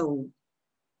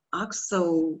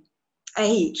oxo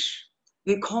age.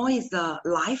 We call it the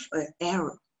life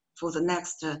era for the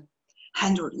next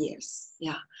 100 years.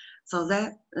 Yeah, so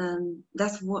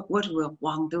that's what we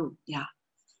want to do. Yeah,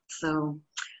 so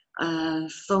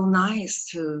so nice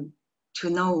to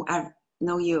know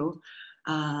you.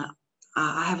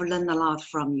 I have learned a lot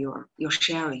from your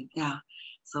sharing. Yeah,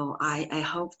 so I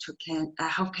hope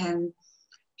can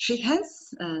shake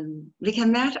hands. We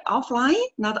can meet offline,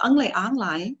 not only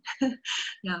online.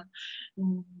 Yeah.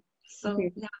 So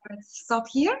yeah, let's stop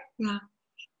here. Yeah.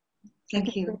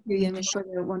 Thank you. Thank you, Yanmei, for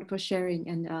the wonderful sharing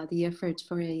and the effort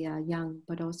for a young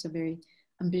but also very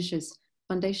ambitious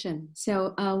foundation.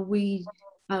 So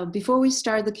before we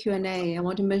start the Q&A, I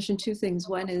want to mention two things.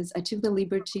 One is I took the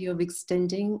liberty of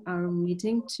extending our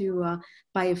meeting to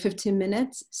by 15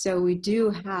 minutes. So we do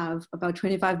have about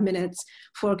 25 minutes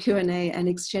for Q&A and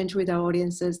exchange with our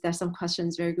audiences. There's some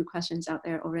questions, very good questions out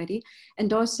there already.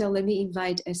 And also let me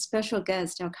invite a special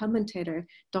guest, our commentator,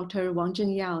 Dr. Wang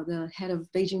Zhenyao, the head of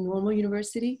Beijing Normal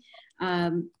University.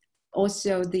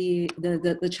 Also the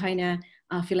China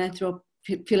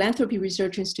Philanthropy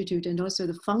Research Institute, and also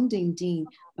the founding dean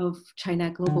of China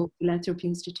Global Philanthropy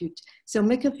Institute. So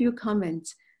make a few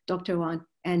comments, Dr. Wang,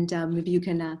 and maybe you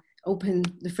can open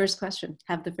the first question,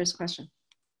 have the first question.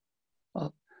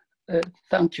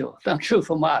 Thank you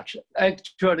so much.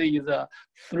 Actually, the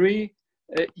three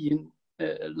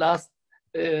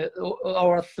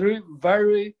our three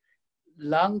very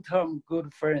long-term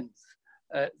good friends,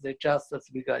 they just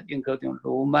speak, including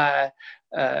Lu Mei,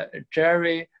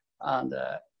 Jerry, and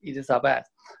Elizabeth.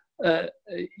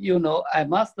 You know, I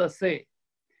must say,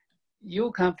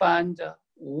 you can find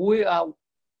we are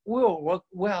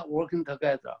working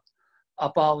together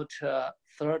about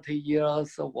 30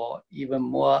 years or even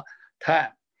more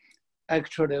time.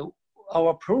 Actually,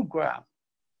 our program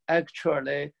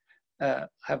actually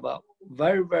have a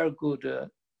very, very good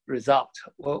result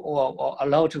or a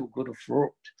lot of good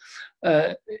fruit.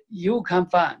 You can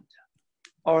find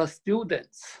our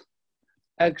students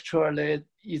actually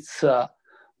it's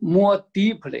more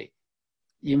deeply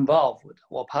involved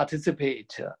or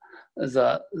participate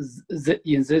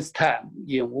in this time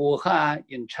in Wuhan,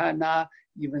 in China,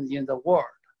 even in the world.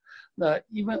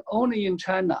 Even only in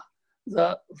China,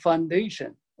 the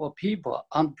foundation or people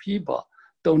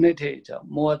donated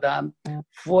more than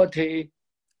 40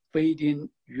 billion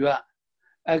yuan.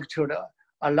 Actually,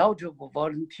 a lot of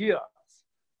volunteers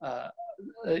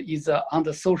on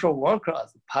the social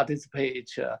workers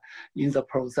participate in the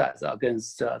process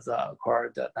against the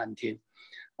COVID-19.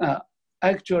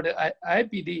 Actually, I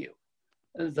believe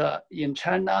that in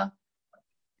China,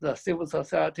 the civil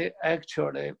society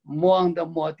actually more and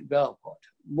more developed,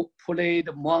 played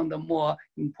more and more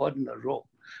important role.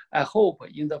 I hope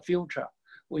in the future,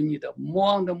 we need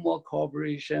more and more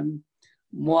cooperation,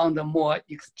 more and more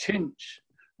exchange,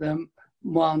 then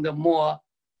more and more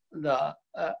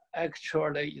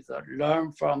actually is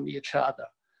learn from each other.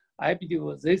 I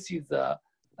believe this is a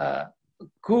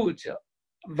good,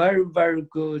 very, very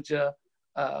good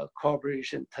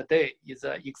cooperation today is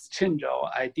exchange our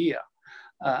idea.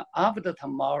 After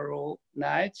tomorrow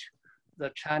night,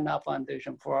 the China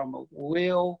Foundation Forum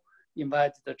will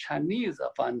invite the Chinese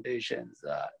foundations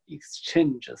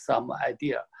exchange some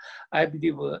idea. I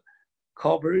believe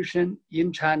cooperation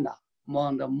in China more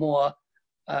and more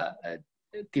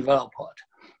developed.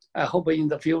 I hope in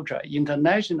the future,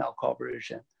 international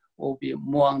cooperation will be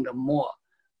more and more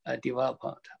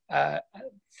developed.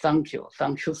 Thank you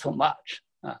so much.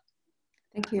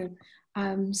 Thank you.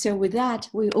 So with that,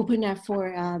 we open up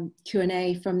for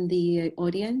Q&A from the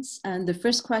audience. And the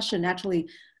first question, actually,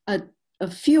 a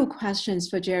few questions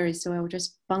for Jerry, so I will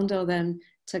just bundle them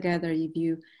together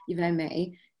if I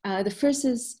may. The first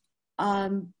is,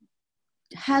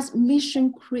 has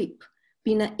mission creep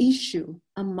been an issue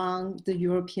among the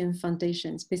European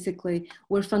foundations? Basically,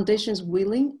 were foundations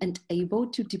willing and able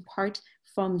to depart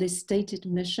from the stated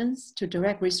missions to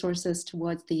direct resources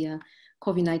towards the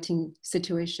COVID-19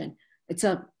 situation? It's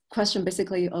a question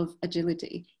basically of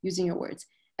agility, using your words.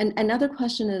 And another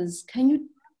question is, can you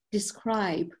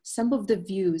describe some of the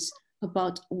views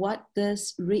about what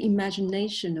this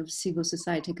reimagination of civil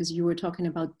society, because you were talking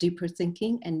about deeper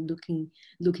thinking and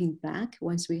looking back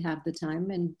once we have the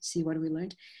time and see what we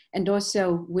learned, and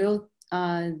also will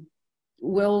our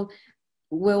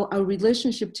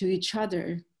relationship to each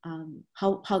other,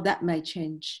 how that might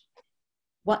change?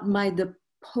 What might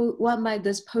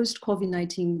this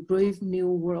post-COVID-19 brave new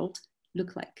world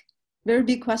look like? Very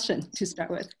big question to start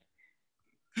with.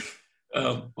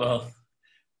 Well,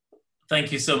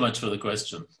 thank you so much for the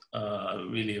question. I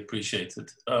really appreciate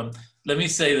it. Let me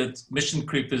say that mission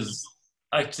creep is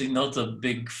actually not a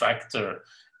big factor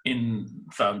in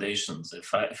foundations.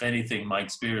 If anything, my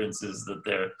experience is that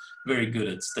they're very good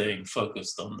at staying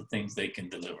focused on the things they can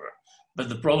deliver. But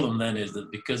the problem then is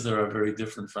that because there are very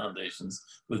different foundations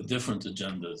with different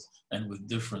agendas and with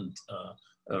different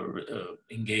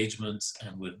engagements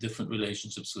and with different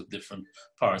relationships with different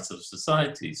parts of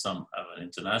society. Some have an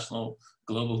international,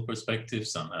 global perspective,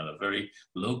 some have a very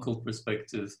local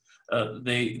perspective.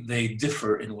 They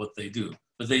differ in what they do.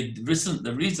 But the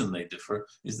reason they differ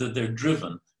is that they're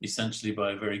driven essentially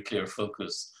by a very clear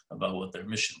focus about what their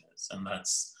mission is, and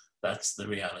that's the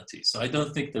reality. So I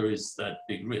don't think there is that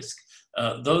big risk.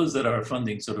 Those that are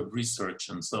funding sort of research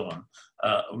and so on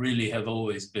really have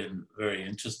always been very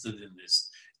interested in this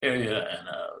area, and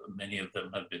many of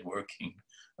them have been working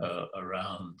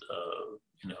around,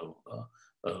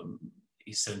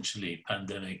 essentially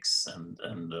pandemics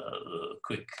and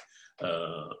quick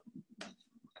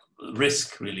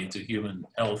risk really to human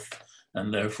health,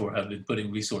 and therefore have been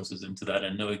putting resources into that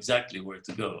and know exactly where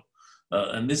to go.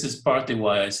 And this is partly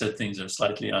why I said things are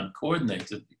slightly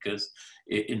uncoordinated, because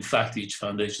in fact each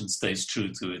foundation stays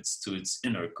true to its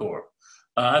inner core.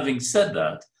 Having said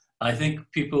that, I think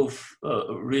people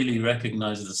really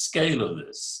recognize the scale of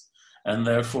this, and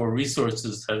therefore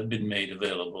resources have been made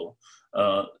available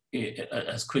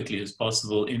as quickly as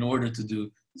possible in order to do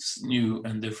new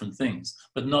and different things.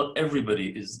 But not everybody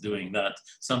is doing that.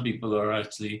 Some people are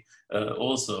actually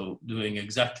also doing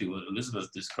exactly what Elizabeth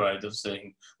described, of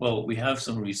saying, well, we have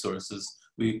some resources,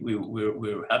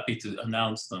 we're happy to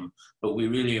announce them, but we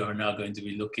really are now going to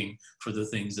be looking for the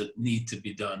things that need to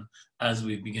be done as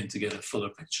we begin to get a fuller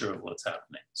picture of what's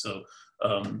happening. So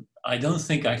I don't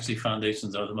think actually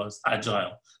foundations are the most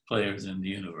agile players in the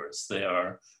universe. They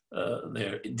are,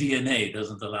 their DNA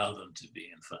doesn't allow them to be,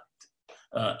 in fact.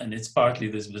 And it's partly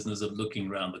this business of looking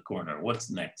around the corner. What's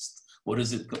next? What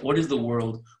is the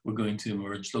world we're going to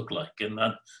emerge look like? And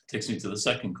that takes me to the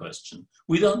second question.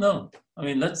 We don't know. I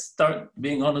mean, let's start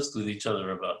being honest with each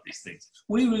other about these things.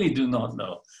 We really do not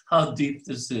know how deep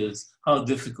this is, how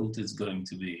difficult it's going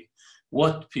to be,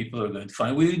 what people are going to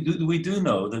find. We do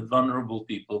know that vulnerable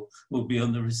people will be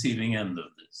on the receiving end of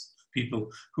this.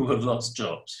 People who have lost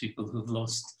jobs, people who've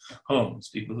lost homes,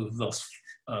 people who've lost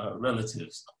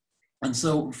relatives. And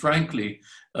so, frankly,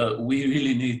 we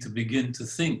really need to begin to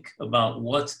think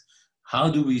about how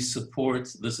do we support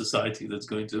the society that's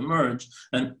going to emerge?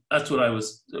 And that's what I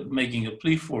was making a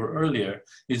plea for earlier,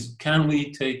 is can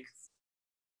we take,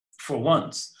 for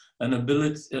once, an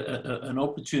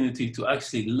opportunity to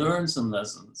actually learn some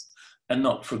lessons and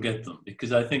not forget them?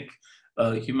 Because I think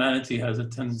humanity has a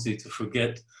tendency to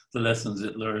forget the lessons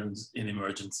it learns in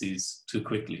emergencies too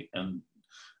quickly. And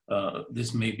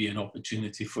this may be an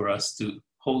opportunity for us to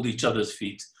hold each other's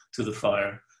feet to the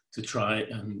fire, to try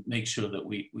and make sure that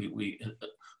we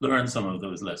learn some of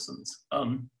those lessons.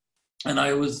 And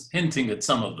I was hinting at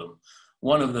some of them.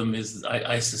 One of them is,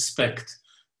 I suspect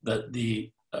that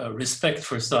the respect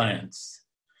for science,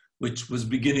 which was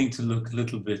beginning to look a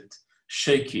little bit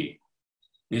shaky,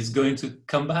 is going to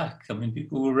come back. I mean,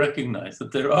 people will recognize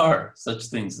that there are such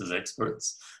things as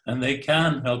experts, and they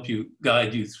can help you,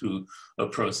 guide you through a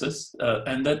process,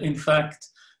 and that in fact,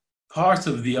 part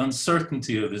of the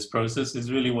uncertainty of this process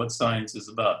is really what science is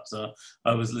about.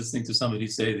 I was listening to somebody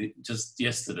say just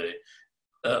yesterday,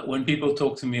 when people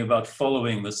talk to me about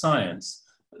following the science,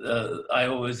 I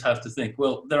always have to think,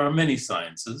 well, there are many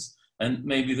sciences, and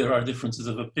maybe there are differences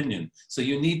of opinion. So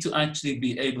you need to actually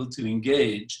be able to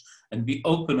engage and be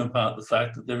open about the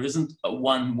fact that there isn't a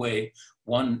one way,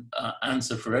 one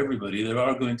answer for everybody. There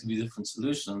are going to be different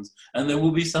solutions, and there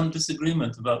will be some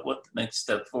disagreement about what the next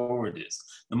step forward is.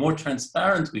 The more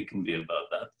transparent we can be about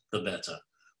that, the better,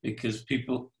 because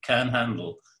people can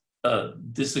handle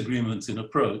disagreements in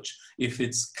approach if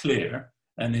it's clear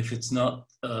and if it's not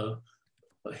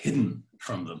hidden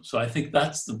from them. So I think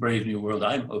that's the brave new world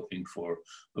I'm hoping for,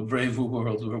 a brave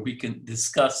world where we can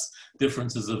discuss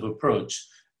differences of approach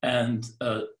and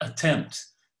attempt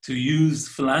to use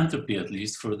philanthropy, at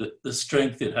least, for the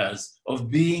strength it has of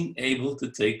being able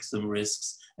to take some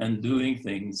risks and doing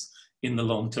things in the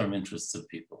long-term interests of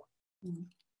people.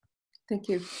 Thank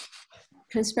you.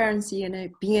 Transparency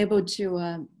and being able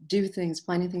to do things,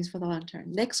 planning things for the long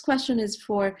term. Next question is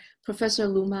for Professor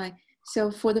Lu Mai.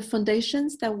 So for the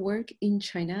foundations that work in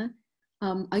China,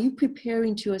 are you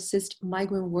preparing to assist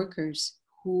migrant workers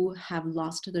who have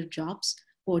lost their jobs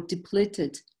or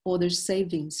depleted all their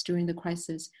savings during the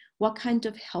crisis? What kind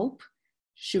of help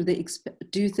should they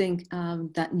do you think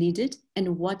that needed,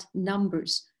 and what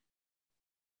numbers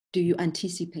do you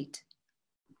anticipate?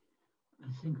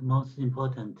 I think most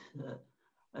important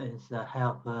is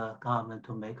help government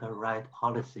to make a right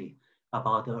policy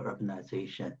about the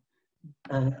urbanization.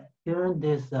 During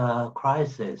this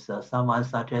crisis, someone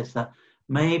suggests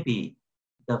maybe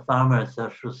the farmers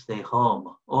should stay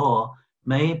home, or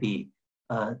maybe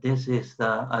this is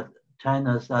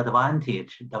China's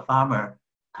advantage. The farmer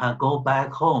can go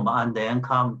back home and then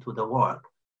come to the work,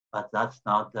 but that's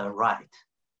not right.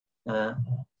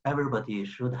 Everybody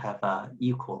should have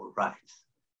equal rights.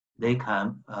 They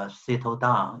can settle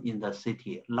down in the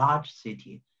city, large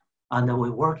city, and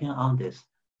we're working on this.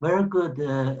 Very good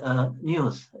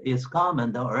news is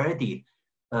government already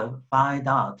find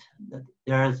out that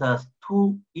there's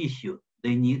two issues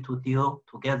they need to deal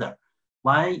together.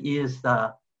 One is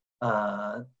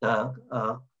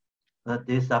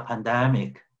this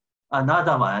pandemic.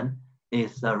 Another one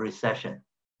is recession.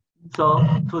 So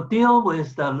to deal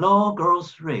with the low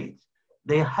growth rate,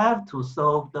 they have to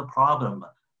solve the problem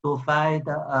to find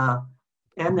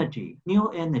new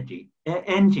energy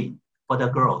engine for the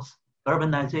growth.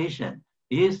 Urbanization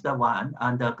is the one,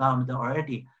 and the government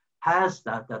already has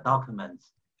the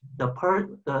documents. The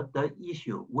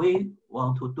issue we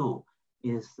want to do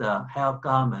is help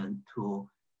government to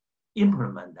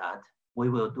implement that. We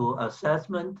will do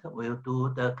assessment, we'll do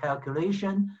the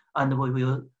calculation, and we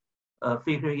will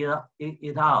figure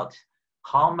it out.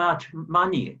 How much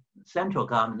money central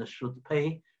government should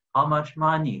pay, how much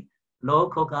money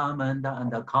local government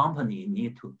and the company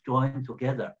need to join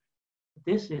together.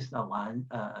 This is the one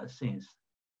thing.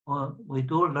 Well, we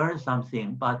do learn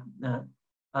something, but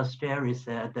as Jerry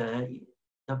said, the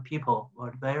people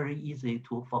were very easy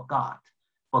to forget.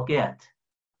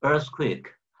 Earthquake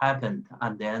happened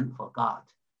and then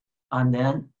forgot. And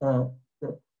then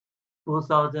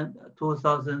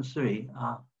 2003,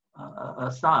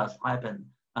 SARS happened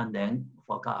and then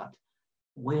forgot.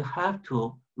 We have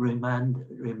to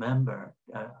remember,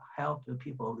 help the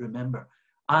people remember,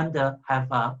 and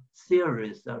have a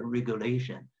serious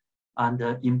regulation and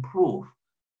improve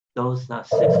those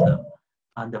systems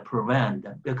and prevent,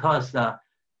 because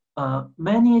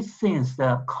many things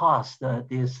that caused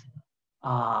this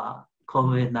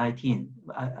COVID-19,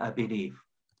 I believe,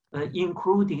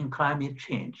 including climate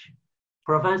change.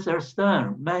 Professor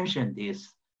Stern mentioned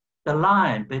this. The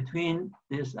line between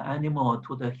this animal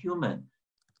to the human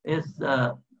is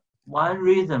one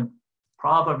reason,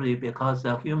 probably because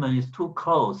the human is too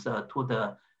close to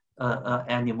the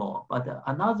animal. But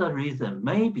another reason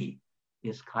maybe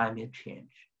is climate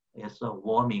change. It's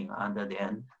warming and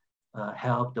then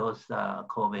help those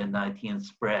COVID-19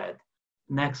 spread.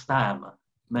 Next time,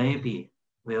 maybe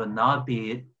will not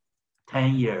be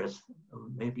 10 years,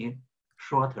 maybe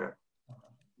shorter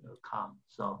will come.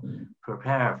 So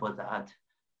prepare for that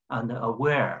and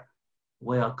aware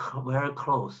we are very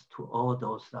close to all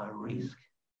those risks.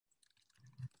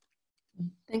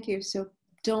 Thank you. So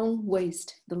don't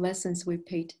waste the lessons we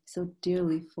paid so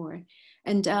dearly for.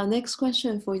 And next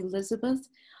question for Elizabeth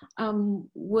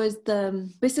was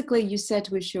basically you said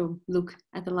we should look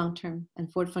at the long term,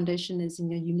 and Ford Foundation is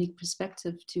in a unique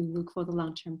perspective to look for the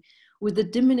long term. With the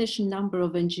diminishing number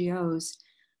of NGOs,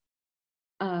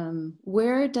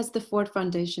 where does the Ford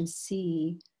Foundation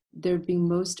see there being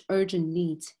most urgent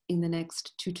needs in the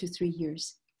next 2 to 3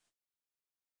 years?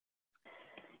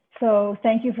 So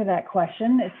thank you for that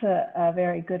question. It's a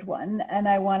very good one. And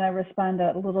I want to respond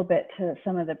a little bit to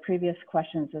some of the previous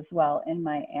questions as well in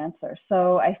my answer.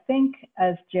 So I think,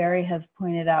 as Jerry has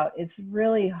pointed out, it's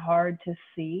really hard to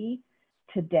see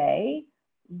today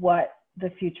what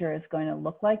the future is going to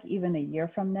look like even a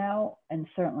year from now, and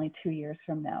certainly 2 years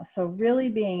from now. So really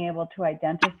being able to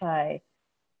identify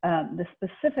the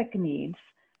specific needs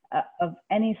of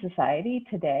any society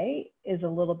today is a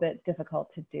little bit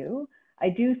difficult to do. I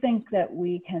do think that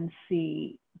we can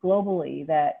see globally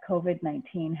that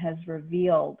COVID-19 has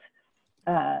revealed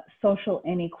social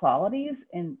inequalities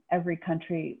in every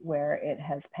country where it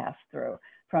has passed through,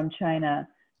 from China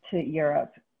to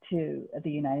Europe to the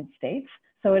United States.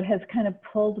 So it has kind of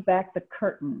pulled back the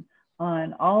curtain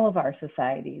on all of our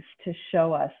societies to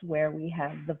show us where we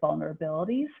have the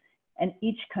vulnerabilities, and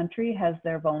each country has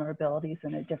their vulnerabilities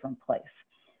in a different place.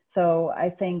 So I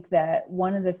think that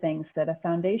one of the things that a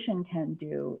foundation can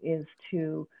do is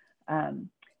to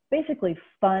basically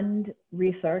fund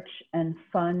research and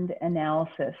fund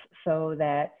analysis, so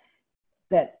that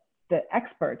the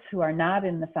experts who are not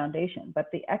in the foundation, but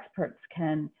the experts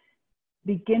can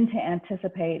begin to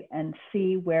anticipate and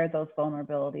see where those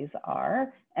vulnerabilities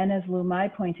are. And as Lu Mai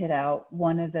pointed out,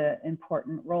 one of the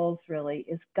important roles really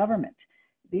is government.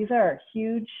 These are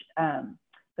huge,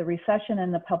 the recession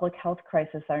and the public health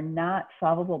crisis are not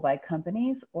solvable by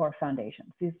companies or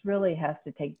foundations. These really has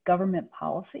to take government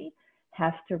policy,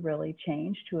 has to really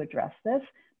change to address this,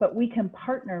 but we can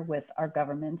partner with our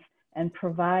governments and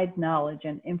provide knowledge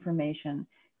and information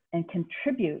and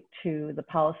contribute to the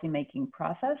policymaking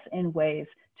process in ways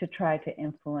to try to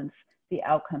influence the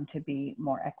outcome to be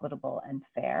more equitable and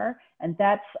fair. And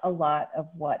that's a lot of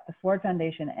what the Ford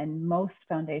Foundation and most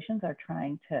foundations are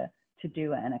trying to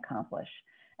do and accomplish.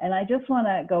 And I just want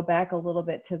to go back a little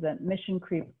bit to the mission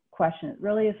creep question. It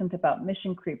really isn't about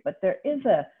mission creep, but there is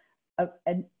a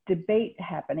debate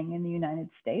happening in the United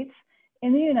States.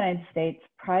 In the United States,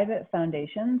 private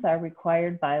foundations are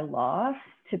required by law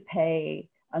to pay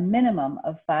a minimum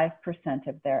of 5%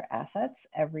 of their assets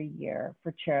every year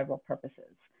for charitable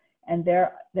purposes. And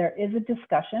there is a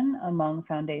discussion among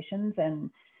foundations and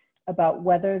about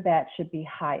whether that should be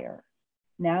higher.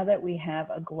 Now that we have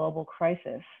a global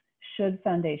crisis, should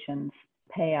foundations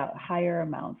pay out higher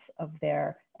amounts of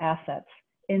their assets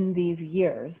in these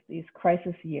years, these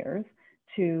crisis years,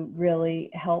 to really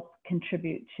help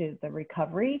contribute to the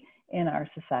recovery in our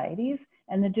societies?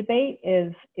 And the debate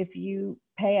is, if you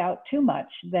pay out too much,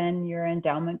 then your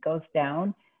endowment goes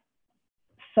down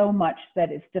so much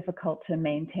that it's difficult to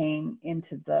maintain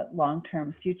into the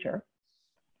long-term future,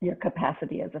 your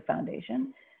capacity as a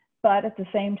foundation. But at the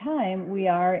same time, we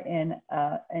are in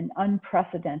an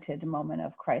unprecedented moment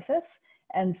of crisis.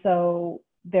 And so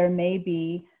there may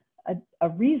be a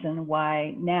reason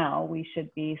why now we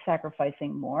should be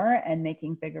sacrificing more and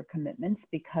making bigger commitments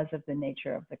because of the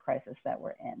nature of the crisis that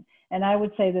we're in. And I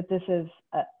would say that this is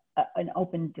an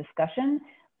open discussion.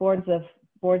 Boards of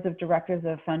directors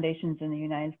of foundations in the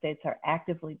United States are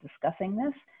actively discussing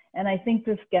this. And I think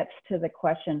this gets to the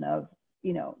question of,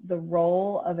 you know, the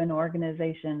role of an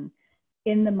organization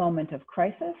in the moment of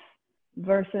crisis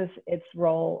versus its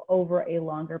role over a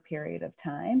longer period of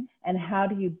time. And how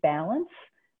do you balance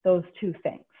those two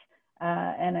things?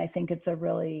 And I think it's a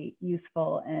really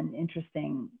useful and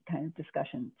interesting kind of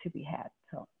discussion to be had.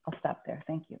 So I'll stop there.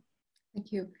 Thank you.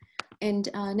 Thank you. And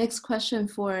next question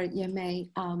for Yanmei.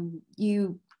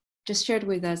 You just shared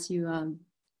with us you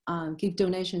give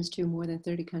donations to more than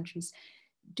 30 countries.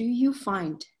 Do you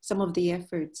find some of the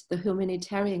efforts, the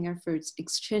humanitarian efforts,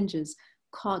 exchanges,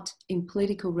 caught in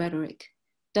political rhetoric?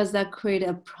 Does that create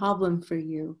a problem for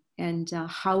you? And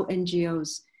how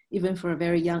NGOs, even for a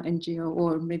very young NGO,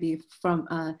 or maybe from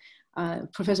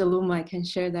Professor Lu Mai can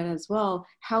share that as well,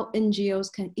 how NGOs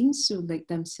can insulate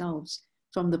themselves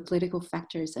from the political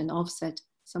factors and offset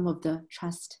some of the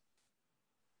trust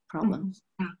problems?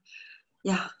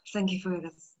 Yeah, thank you for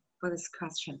this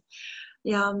question.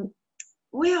 Yeah,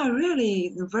 we are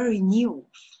really very new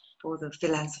for the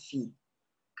philanthropy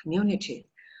community.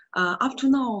 Up to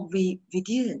now, we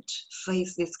didn't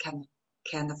face this kind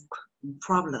of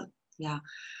problem. Yeah,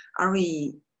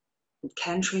 every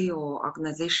country or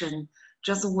organization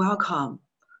just welcome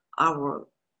our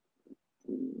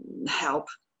help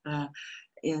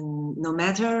in no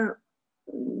matter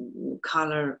the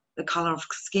color of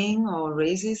skin or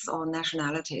races or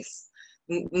nationalities.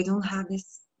 We don't have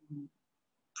this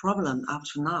problem up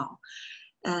to now.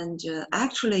 And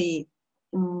actually,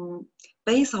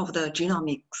 based on the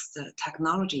genomics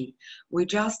technology, we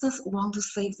just want to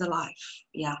save the life.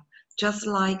 Yeah, just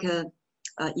like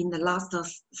in the last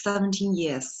 17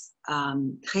 years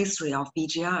history of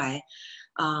BGI,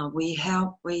 we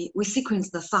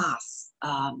sequenced the SARS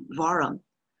virus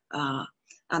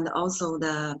and also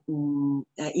the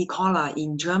E. coli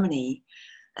in Germany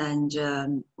and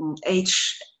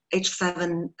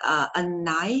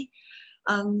H7N9.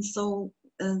 And so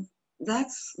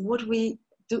that's what we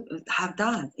have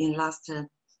done in last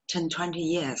 10, 20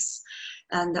 years.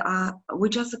 And we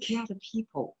just care the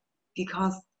people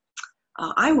because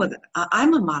I'm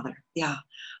a mother, yeah.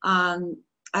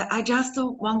 I just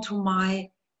want to my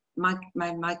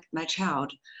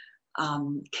child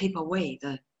keep away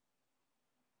the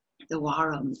the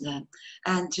Warren,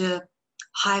 and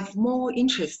have more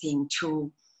interesting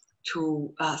to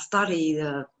study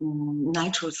the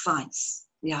natural science.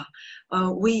 Yeah,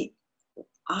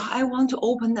 I want to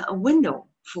open a window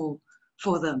for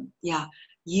them. Yeah,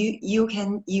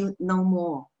 you know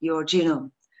more your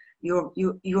genome,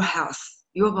 your health,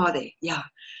 your body. Yeah,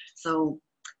 so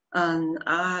I'm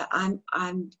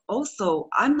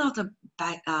not a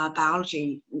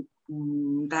biology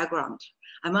background.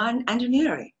 I'm an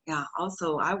engineer. Yeah.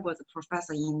 Also, I was a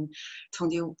professor in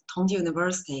Tongji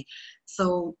University.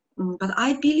 So, but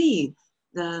I believe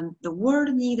the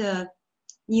world need a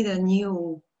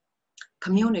new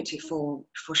community for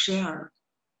share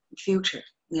future.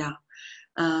 Yeah.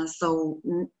 So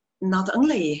not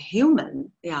only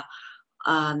human. Yeah.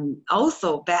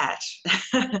 Also bad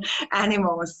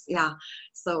animals. Yeah.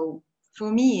 So for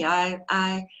me, I'm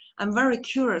very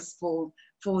curious for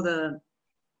the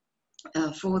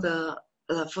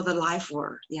life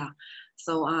world. Yeah.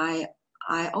 So I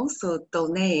also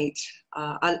donate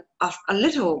a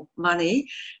little money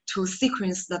to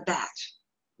sequence the bat,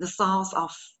 the source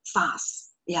of SARS.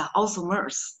 Yeah. Also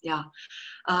MERS. Yeah.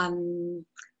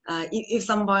 If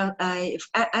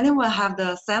anyone have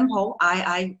the sample,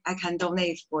 I can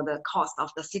donate for the cost of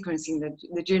the sequencing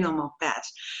the genome of that.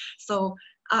 So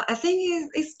I think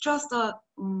it's just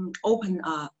open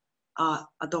a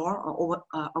door or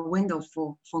a window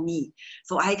for me,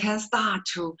 so I can start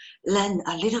to learn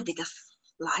a little bit of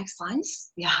life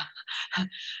science. Yeah.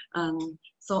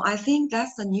 So I think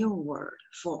that's a new word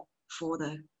for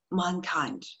the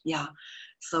mankind. Yeah.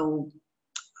 So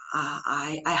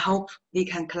I hope we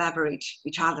can collaborate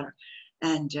each other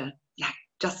and yeah,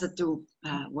 just do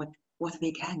what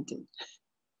we can do.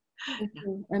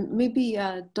 And maybe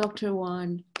Dr.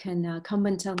 Wang can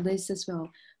comment on this as well.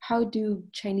 How do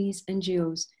Chinese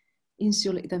NGOs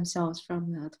insulate themselves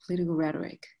from the political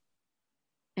rhetoric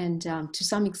and to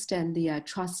some extent the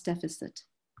trust deficit?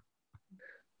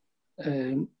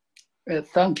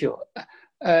 Thank you.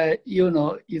 You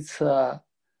know, it's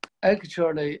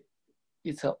actually,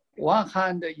 it's one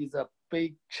hand is a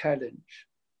big challenge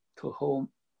to whom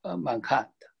mankind,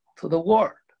 to the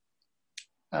world.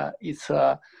 It's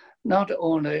not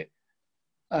only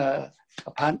a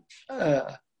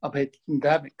pandemic,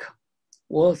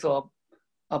 also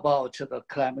about the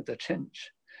climate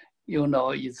change. You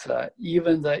know, it's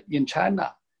even in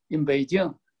China, in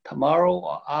Beijing, tomorrow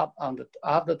or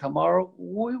after tomorrow,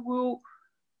 we will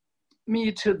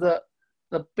meet the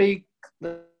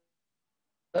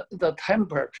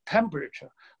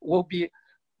temperature will be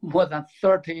more than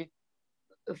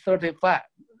 35,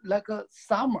 like a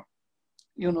summer.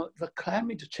 You know, the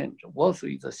climate change also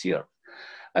is a serious.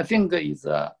 I think is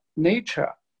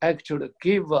nature actually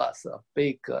give us a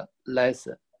big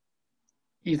lesson.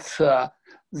 It's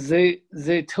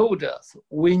they told us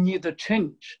we need to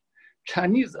change.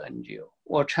 Chinese NGO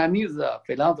or Chinese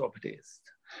philanthropists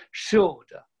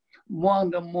showed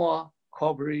want more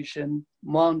cooperation,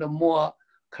 want more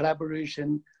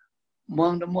collaboration,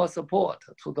 want more support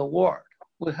to the world.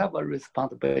 We have a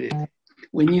responsibility.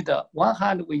 We need, one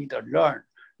hand, we need to learn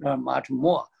much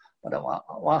more. But on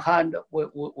one hand,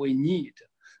 we need,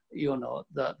 you know,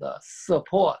 the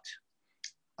support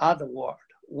other world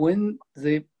when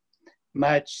they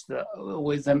meet the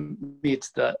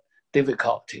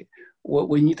difficulty.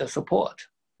 We need the support.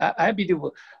 I believe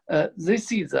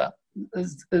this is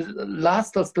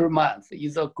last 3 months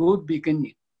is a good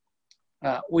beginning.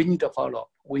 We need to follow.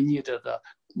 We need the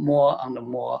more and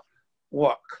more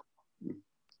work.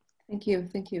 Thank you,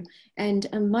 thank you. And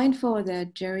I'm mindful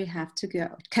that Jerry have to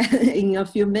go in a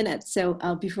few minutes. So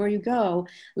before you go,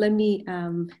 let me,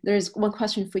 there's one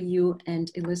question for you and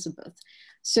Elizabeth.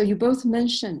 So you both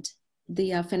mentioned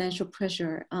the financial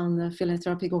pressure on the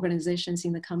philanthropic organizations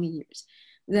in the coming years.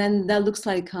 Then that looks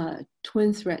like a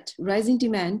twin threat, rising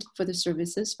demand for the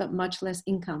services, but much less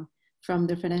income from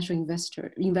the financial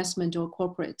investment or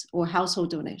corporate or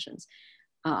household donations.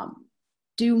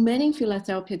 Do many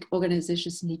philanthropic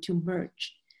organizations need to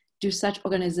merge? Do such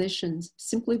organizations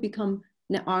simply become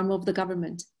an arm of the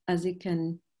government as it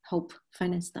can help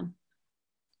finance them?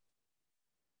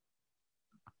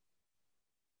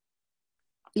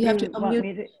 You have to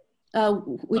unmute,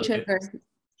 whichever. Okay.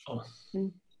 Oh.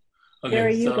 Mm. Okay,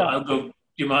 Jerry, you so go. I'll go. Do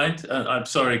you mind? I'm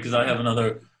sorry, because I have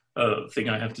another thing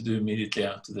I have to do immediately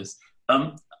after this.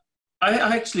 I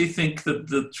actually think that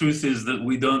the truth is that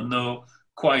we don't know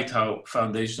quite how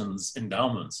foundations'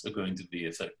 endowments are going to be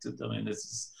affected. I mean, this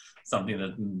is something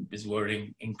that is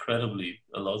worrying incredibly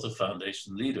a lot of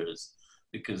foundation leaders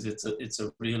because it's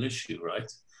a real issue,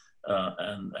 right?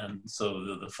 And so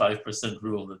the 5%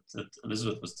 rule that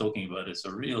Elizabeth was talking about is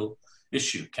a real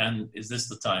issue. Is this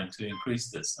the time to increase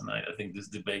this? And I think this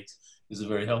debate is a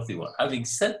very healthy one. Having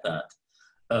said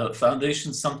that,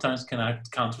 foundations sometimes can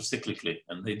act countercyclically,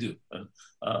 and they do. And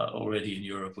already in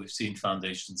Europe, we've seen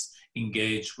foundations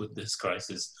engage with this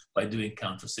crisis by doing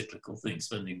countercyclical things,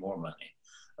 spending more money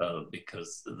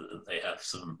because they have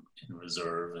some in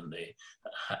reserve and they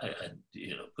had,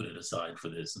 put it aside for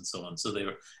this and so on. So they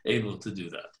were able to do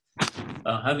that.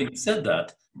 Having said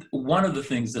that, one of the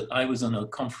things that I was on a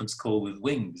conference call with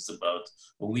Wings about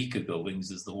a week ago.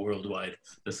 Wings is the worldwide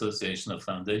association of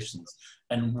foundations.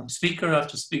 And speaker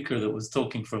after speaker that was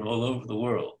talking from all over the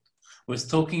world was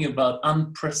talking about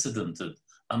unprecedented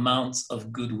amounts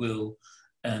of goodwill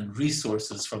and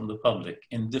resources from the public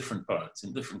in different parts,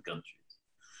 in different countries.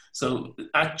 So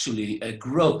actually a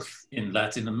growth in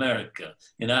Latin America,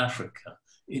 in Africa,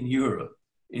 in Europe,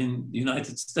 in the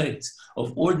United States,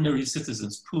 of ordinary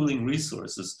citizens pooling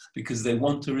resources because they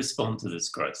want to respond to this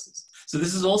crisis. So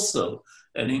this is also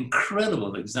an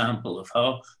incredible example of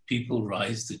how people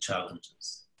rise to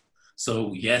challenges.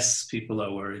 So yes, people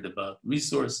are worried about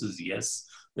resources. Yes,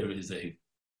 there is a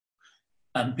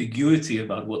ambiguity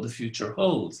about what the future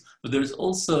holds, but there's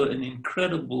also an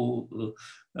incredible,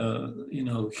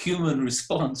 human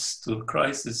response to a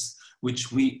crisis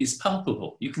which is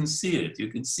palpable. You can see it. You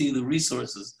can see the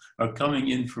resources are coming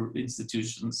in for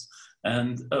institutions.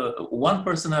 And one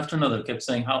person after another kept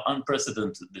saying how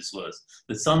unprecedented this was,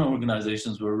 that some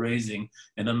organizations were raising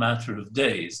in a matter of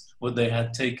days what they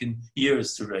had taken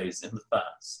years to raise in the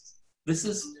past. This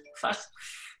is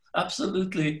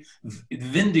absolutely, it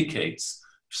vindicates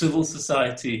civil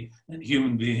society and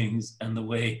human beings and the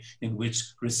way in which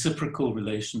reciprocal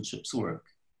relationships work.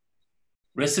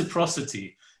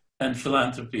 Reciprocity and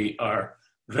philanthropy are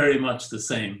very much the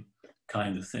same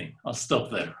kind of thing. I'll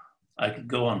stop there. I could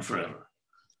go on forever.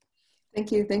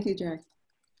 Thank you, Gerard.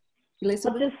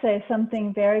 Elizabeth? I'll just say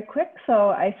something very quick.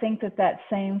 So I think that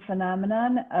same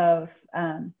phenomenon of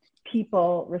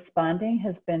people responding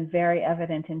has been very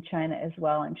evident in China as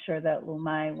well. I'm sure that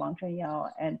Yanmei, Wang, Zhenyao,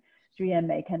 and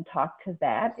Yanmei can talk to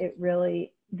that. It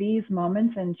really, these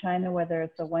moments in China, whether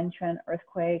it's the Wenchuan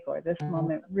earthquake or this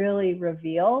moment, really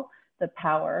reveal the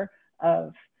power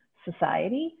of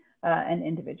society and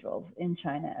individuals in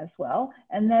China as well.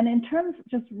 And then in terms,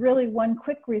 just really one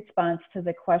quick response to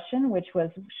the question, which was,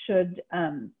 should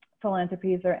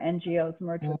philanthropies or NGOs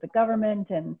merge with the government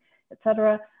and et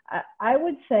cetera? I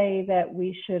would say that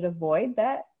we should avoid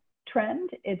that trend.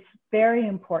 It's very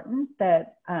important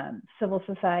that civil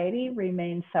society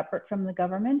remains separate from the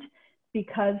government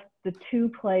because the two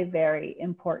play very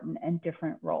important and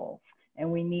different roles.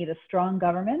 And we need a strong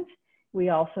government. We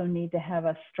also need to have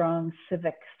a strong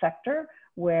civic sector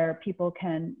where people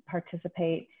can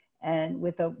participate and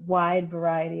with a wide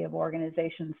variety of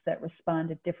organizations that respond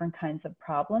to different kinds of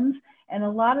problems. And a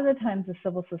lot of the times the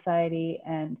civil society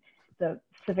and the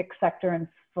civic sector and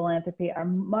philanthropy are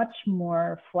much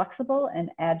more flexible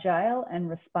and agile and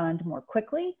respond more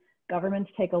quickly.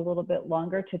 Governments take a little bit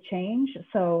longer to change.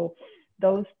 So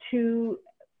those two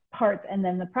parts, and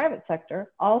then the private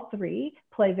sector, all three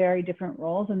play very different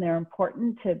roles, and they're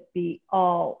important to be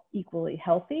all equally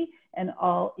healthy and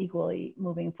all equally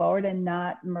moving forward and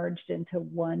not merged into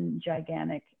one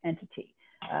gigantic entity.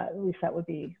 At least that would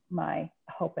be my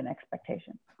hope and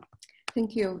expectation.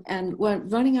 Thank you. And we're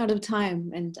running out of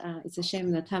time, and it's a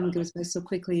shame that time goes by so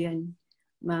quickly. And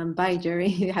bye, Jerry,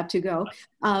 you have to go.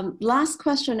 Last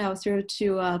question I'll throw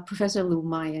to Professor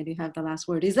Yanmei, and you have the last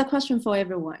word. It's a question for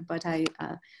everyone, but I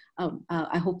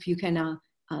hope you can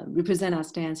represent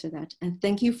us to answer that. And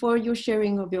thank you for your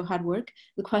sharing of your hard work.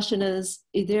 The question is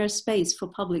there a space for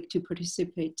public to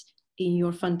participate in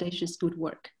your foundation's good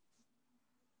work?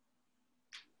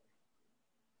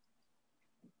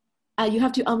 You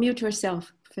have to unmute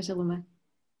yourself, Professor Yanmei.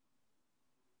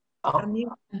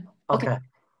 Oh, okay.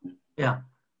 Yeah.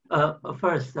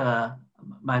 First,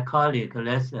 my colleague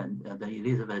listened,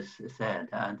 Elizabeth said,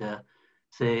 and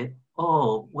say,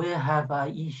 oh, we have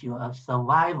an issue of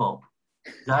survival.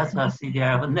 That's a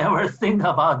CDF never think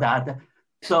about that.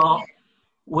 So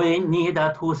we need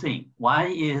two things.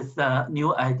 One is a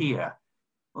new idea.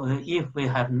 If we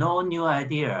have no new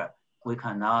idea, we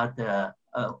cannot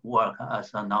work as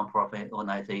a nonprofit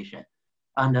organization.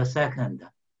 And the second,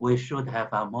 we should have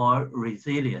a more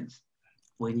resilience.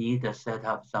 We need to set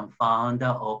up some fund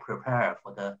or prepare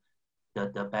for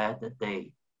the bad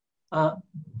day.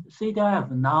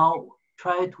 CDF now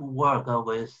try to work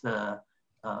with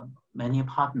many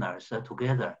partners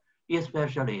together,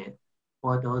 especially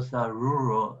for those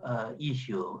rural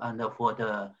issues and for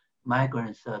the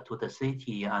migrants to the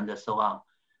city and so on.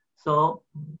 So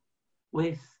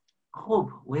with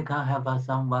hope we can have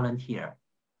some volunteer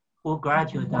who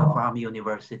graduated from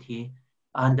university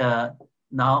and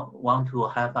now want to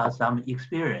have some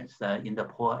experience in the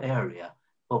poor area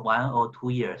for 1 or 2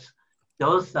 years.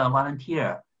 Those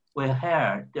volunteer we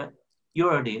hired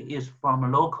usually is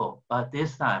from local, but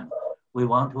this time we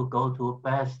want to go to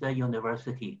best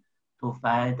university to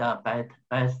find the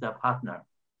best partner.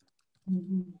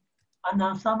 Mm-hmm.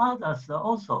 And some others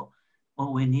also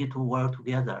we need to work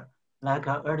together, like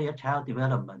earlier child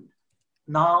development.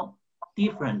 Now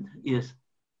different is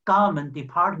government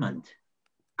department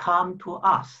come to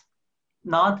us,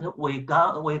 not we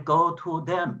go to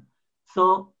them.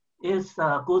 So it's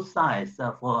a good sign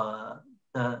for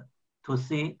to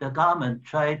see the government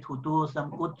try to do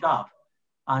some good job.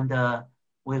 And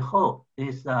we hope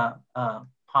this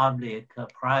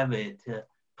public-private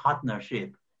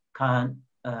partnership can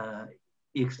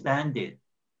extend it.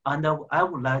 And I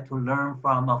would like to learn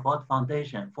from Ford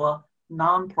Foundation. For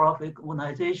non-profit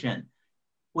organization,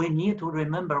 we need to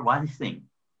remember one thing.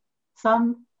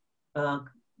 Some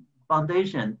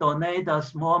foundation donate a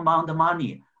small amount of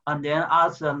money and then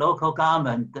ask the local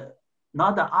government,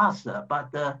 not us,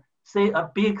 but say a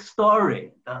big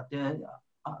story.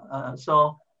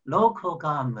 So local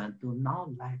government do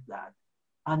not like that.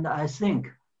 And I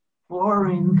think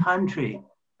foreign country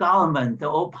government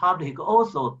or public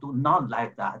also do not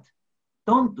like that.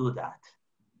 Don't do that.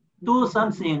 Do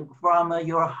something from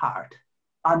your heart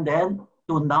and then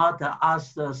do not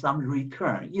ask some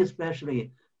return,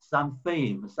 especially some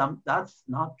fame, that's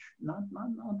not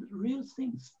real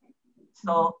things.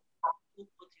 So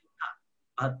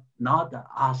but not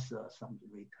ask some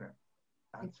return.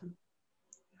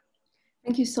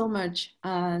 Thank you so much.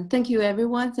 Thank you,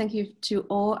 everyone. Thank you to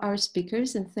all our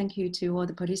speakers, and thank you to all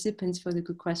the participants for the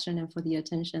good question and for the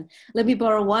attention. Let me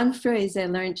borrow one phrase I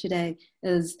learned today,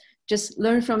 is just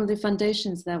learn from the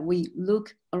foundations that we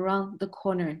look around the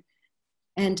corner.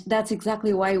 And that's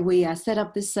exactly why we set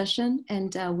up this session,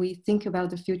 and we think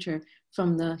about the future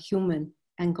from the human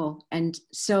angle. And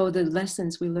so the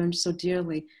lessons we learned so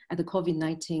dearly at the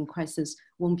COVID-19 crisis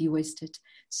won't be wasted.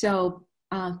 So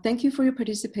thank you for your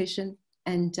participation,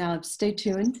 and stay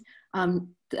tuned.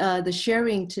 The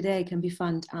sharing today can be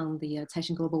found on the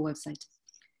Caixin Global website.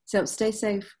 So stay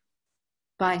safe.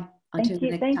 Bye. Until the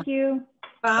next time. Thank you.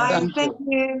 Bye. Thank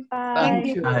you. Bye. Thank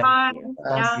you. Bye.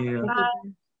 Thank you. Bye.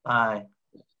 Bye.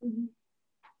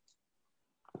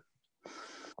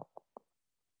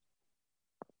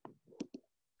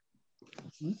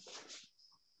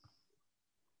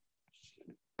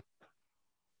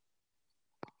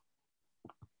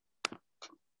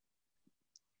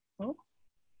 Oh.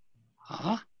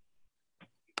 Huh?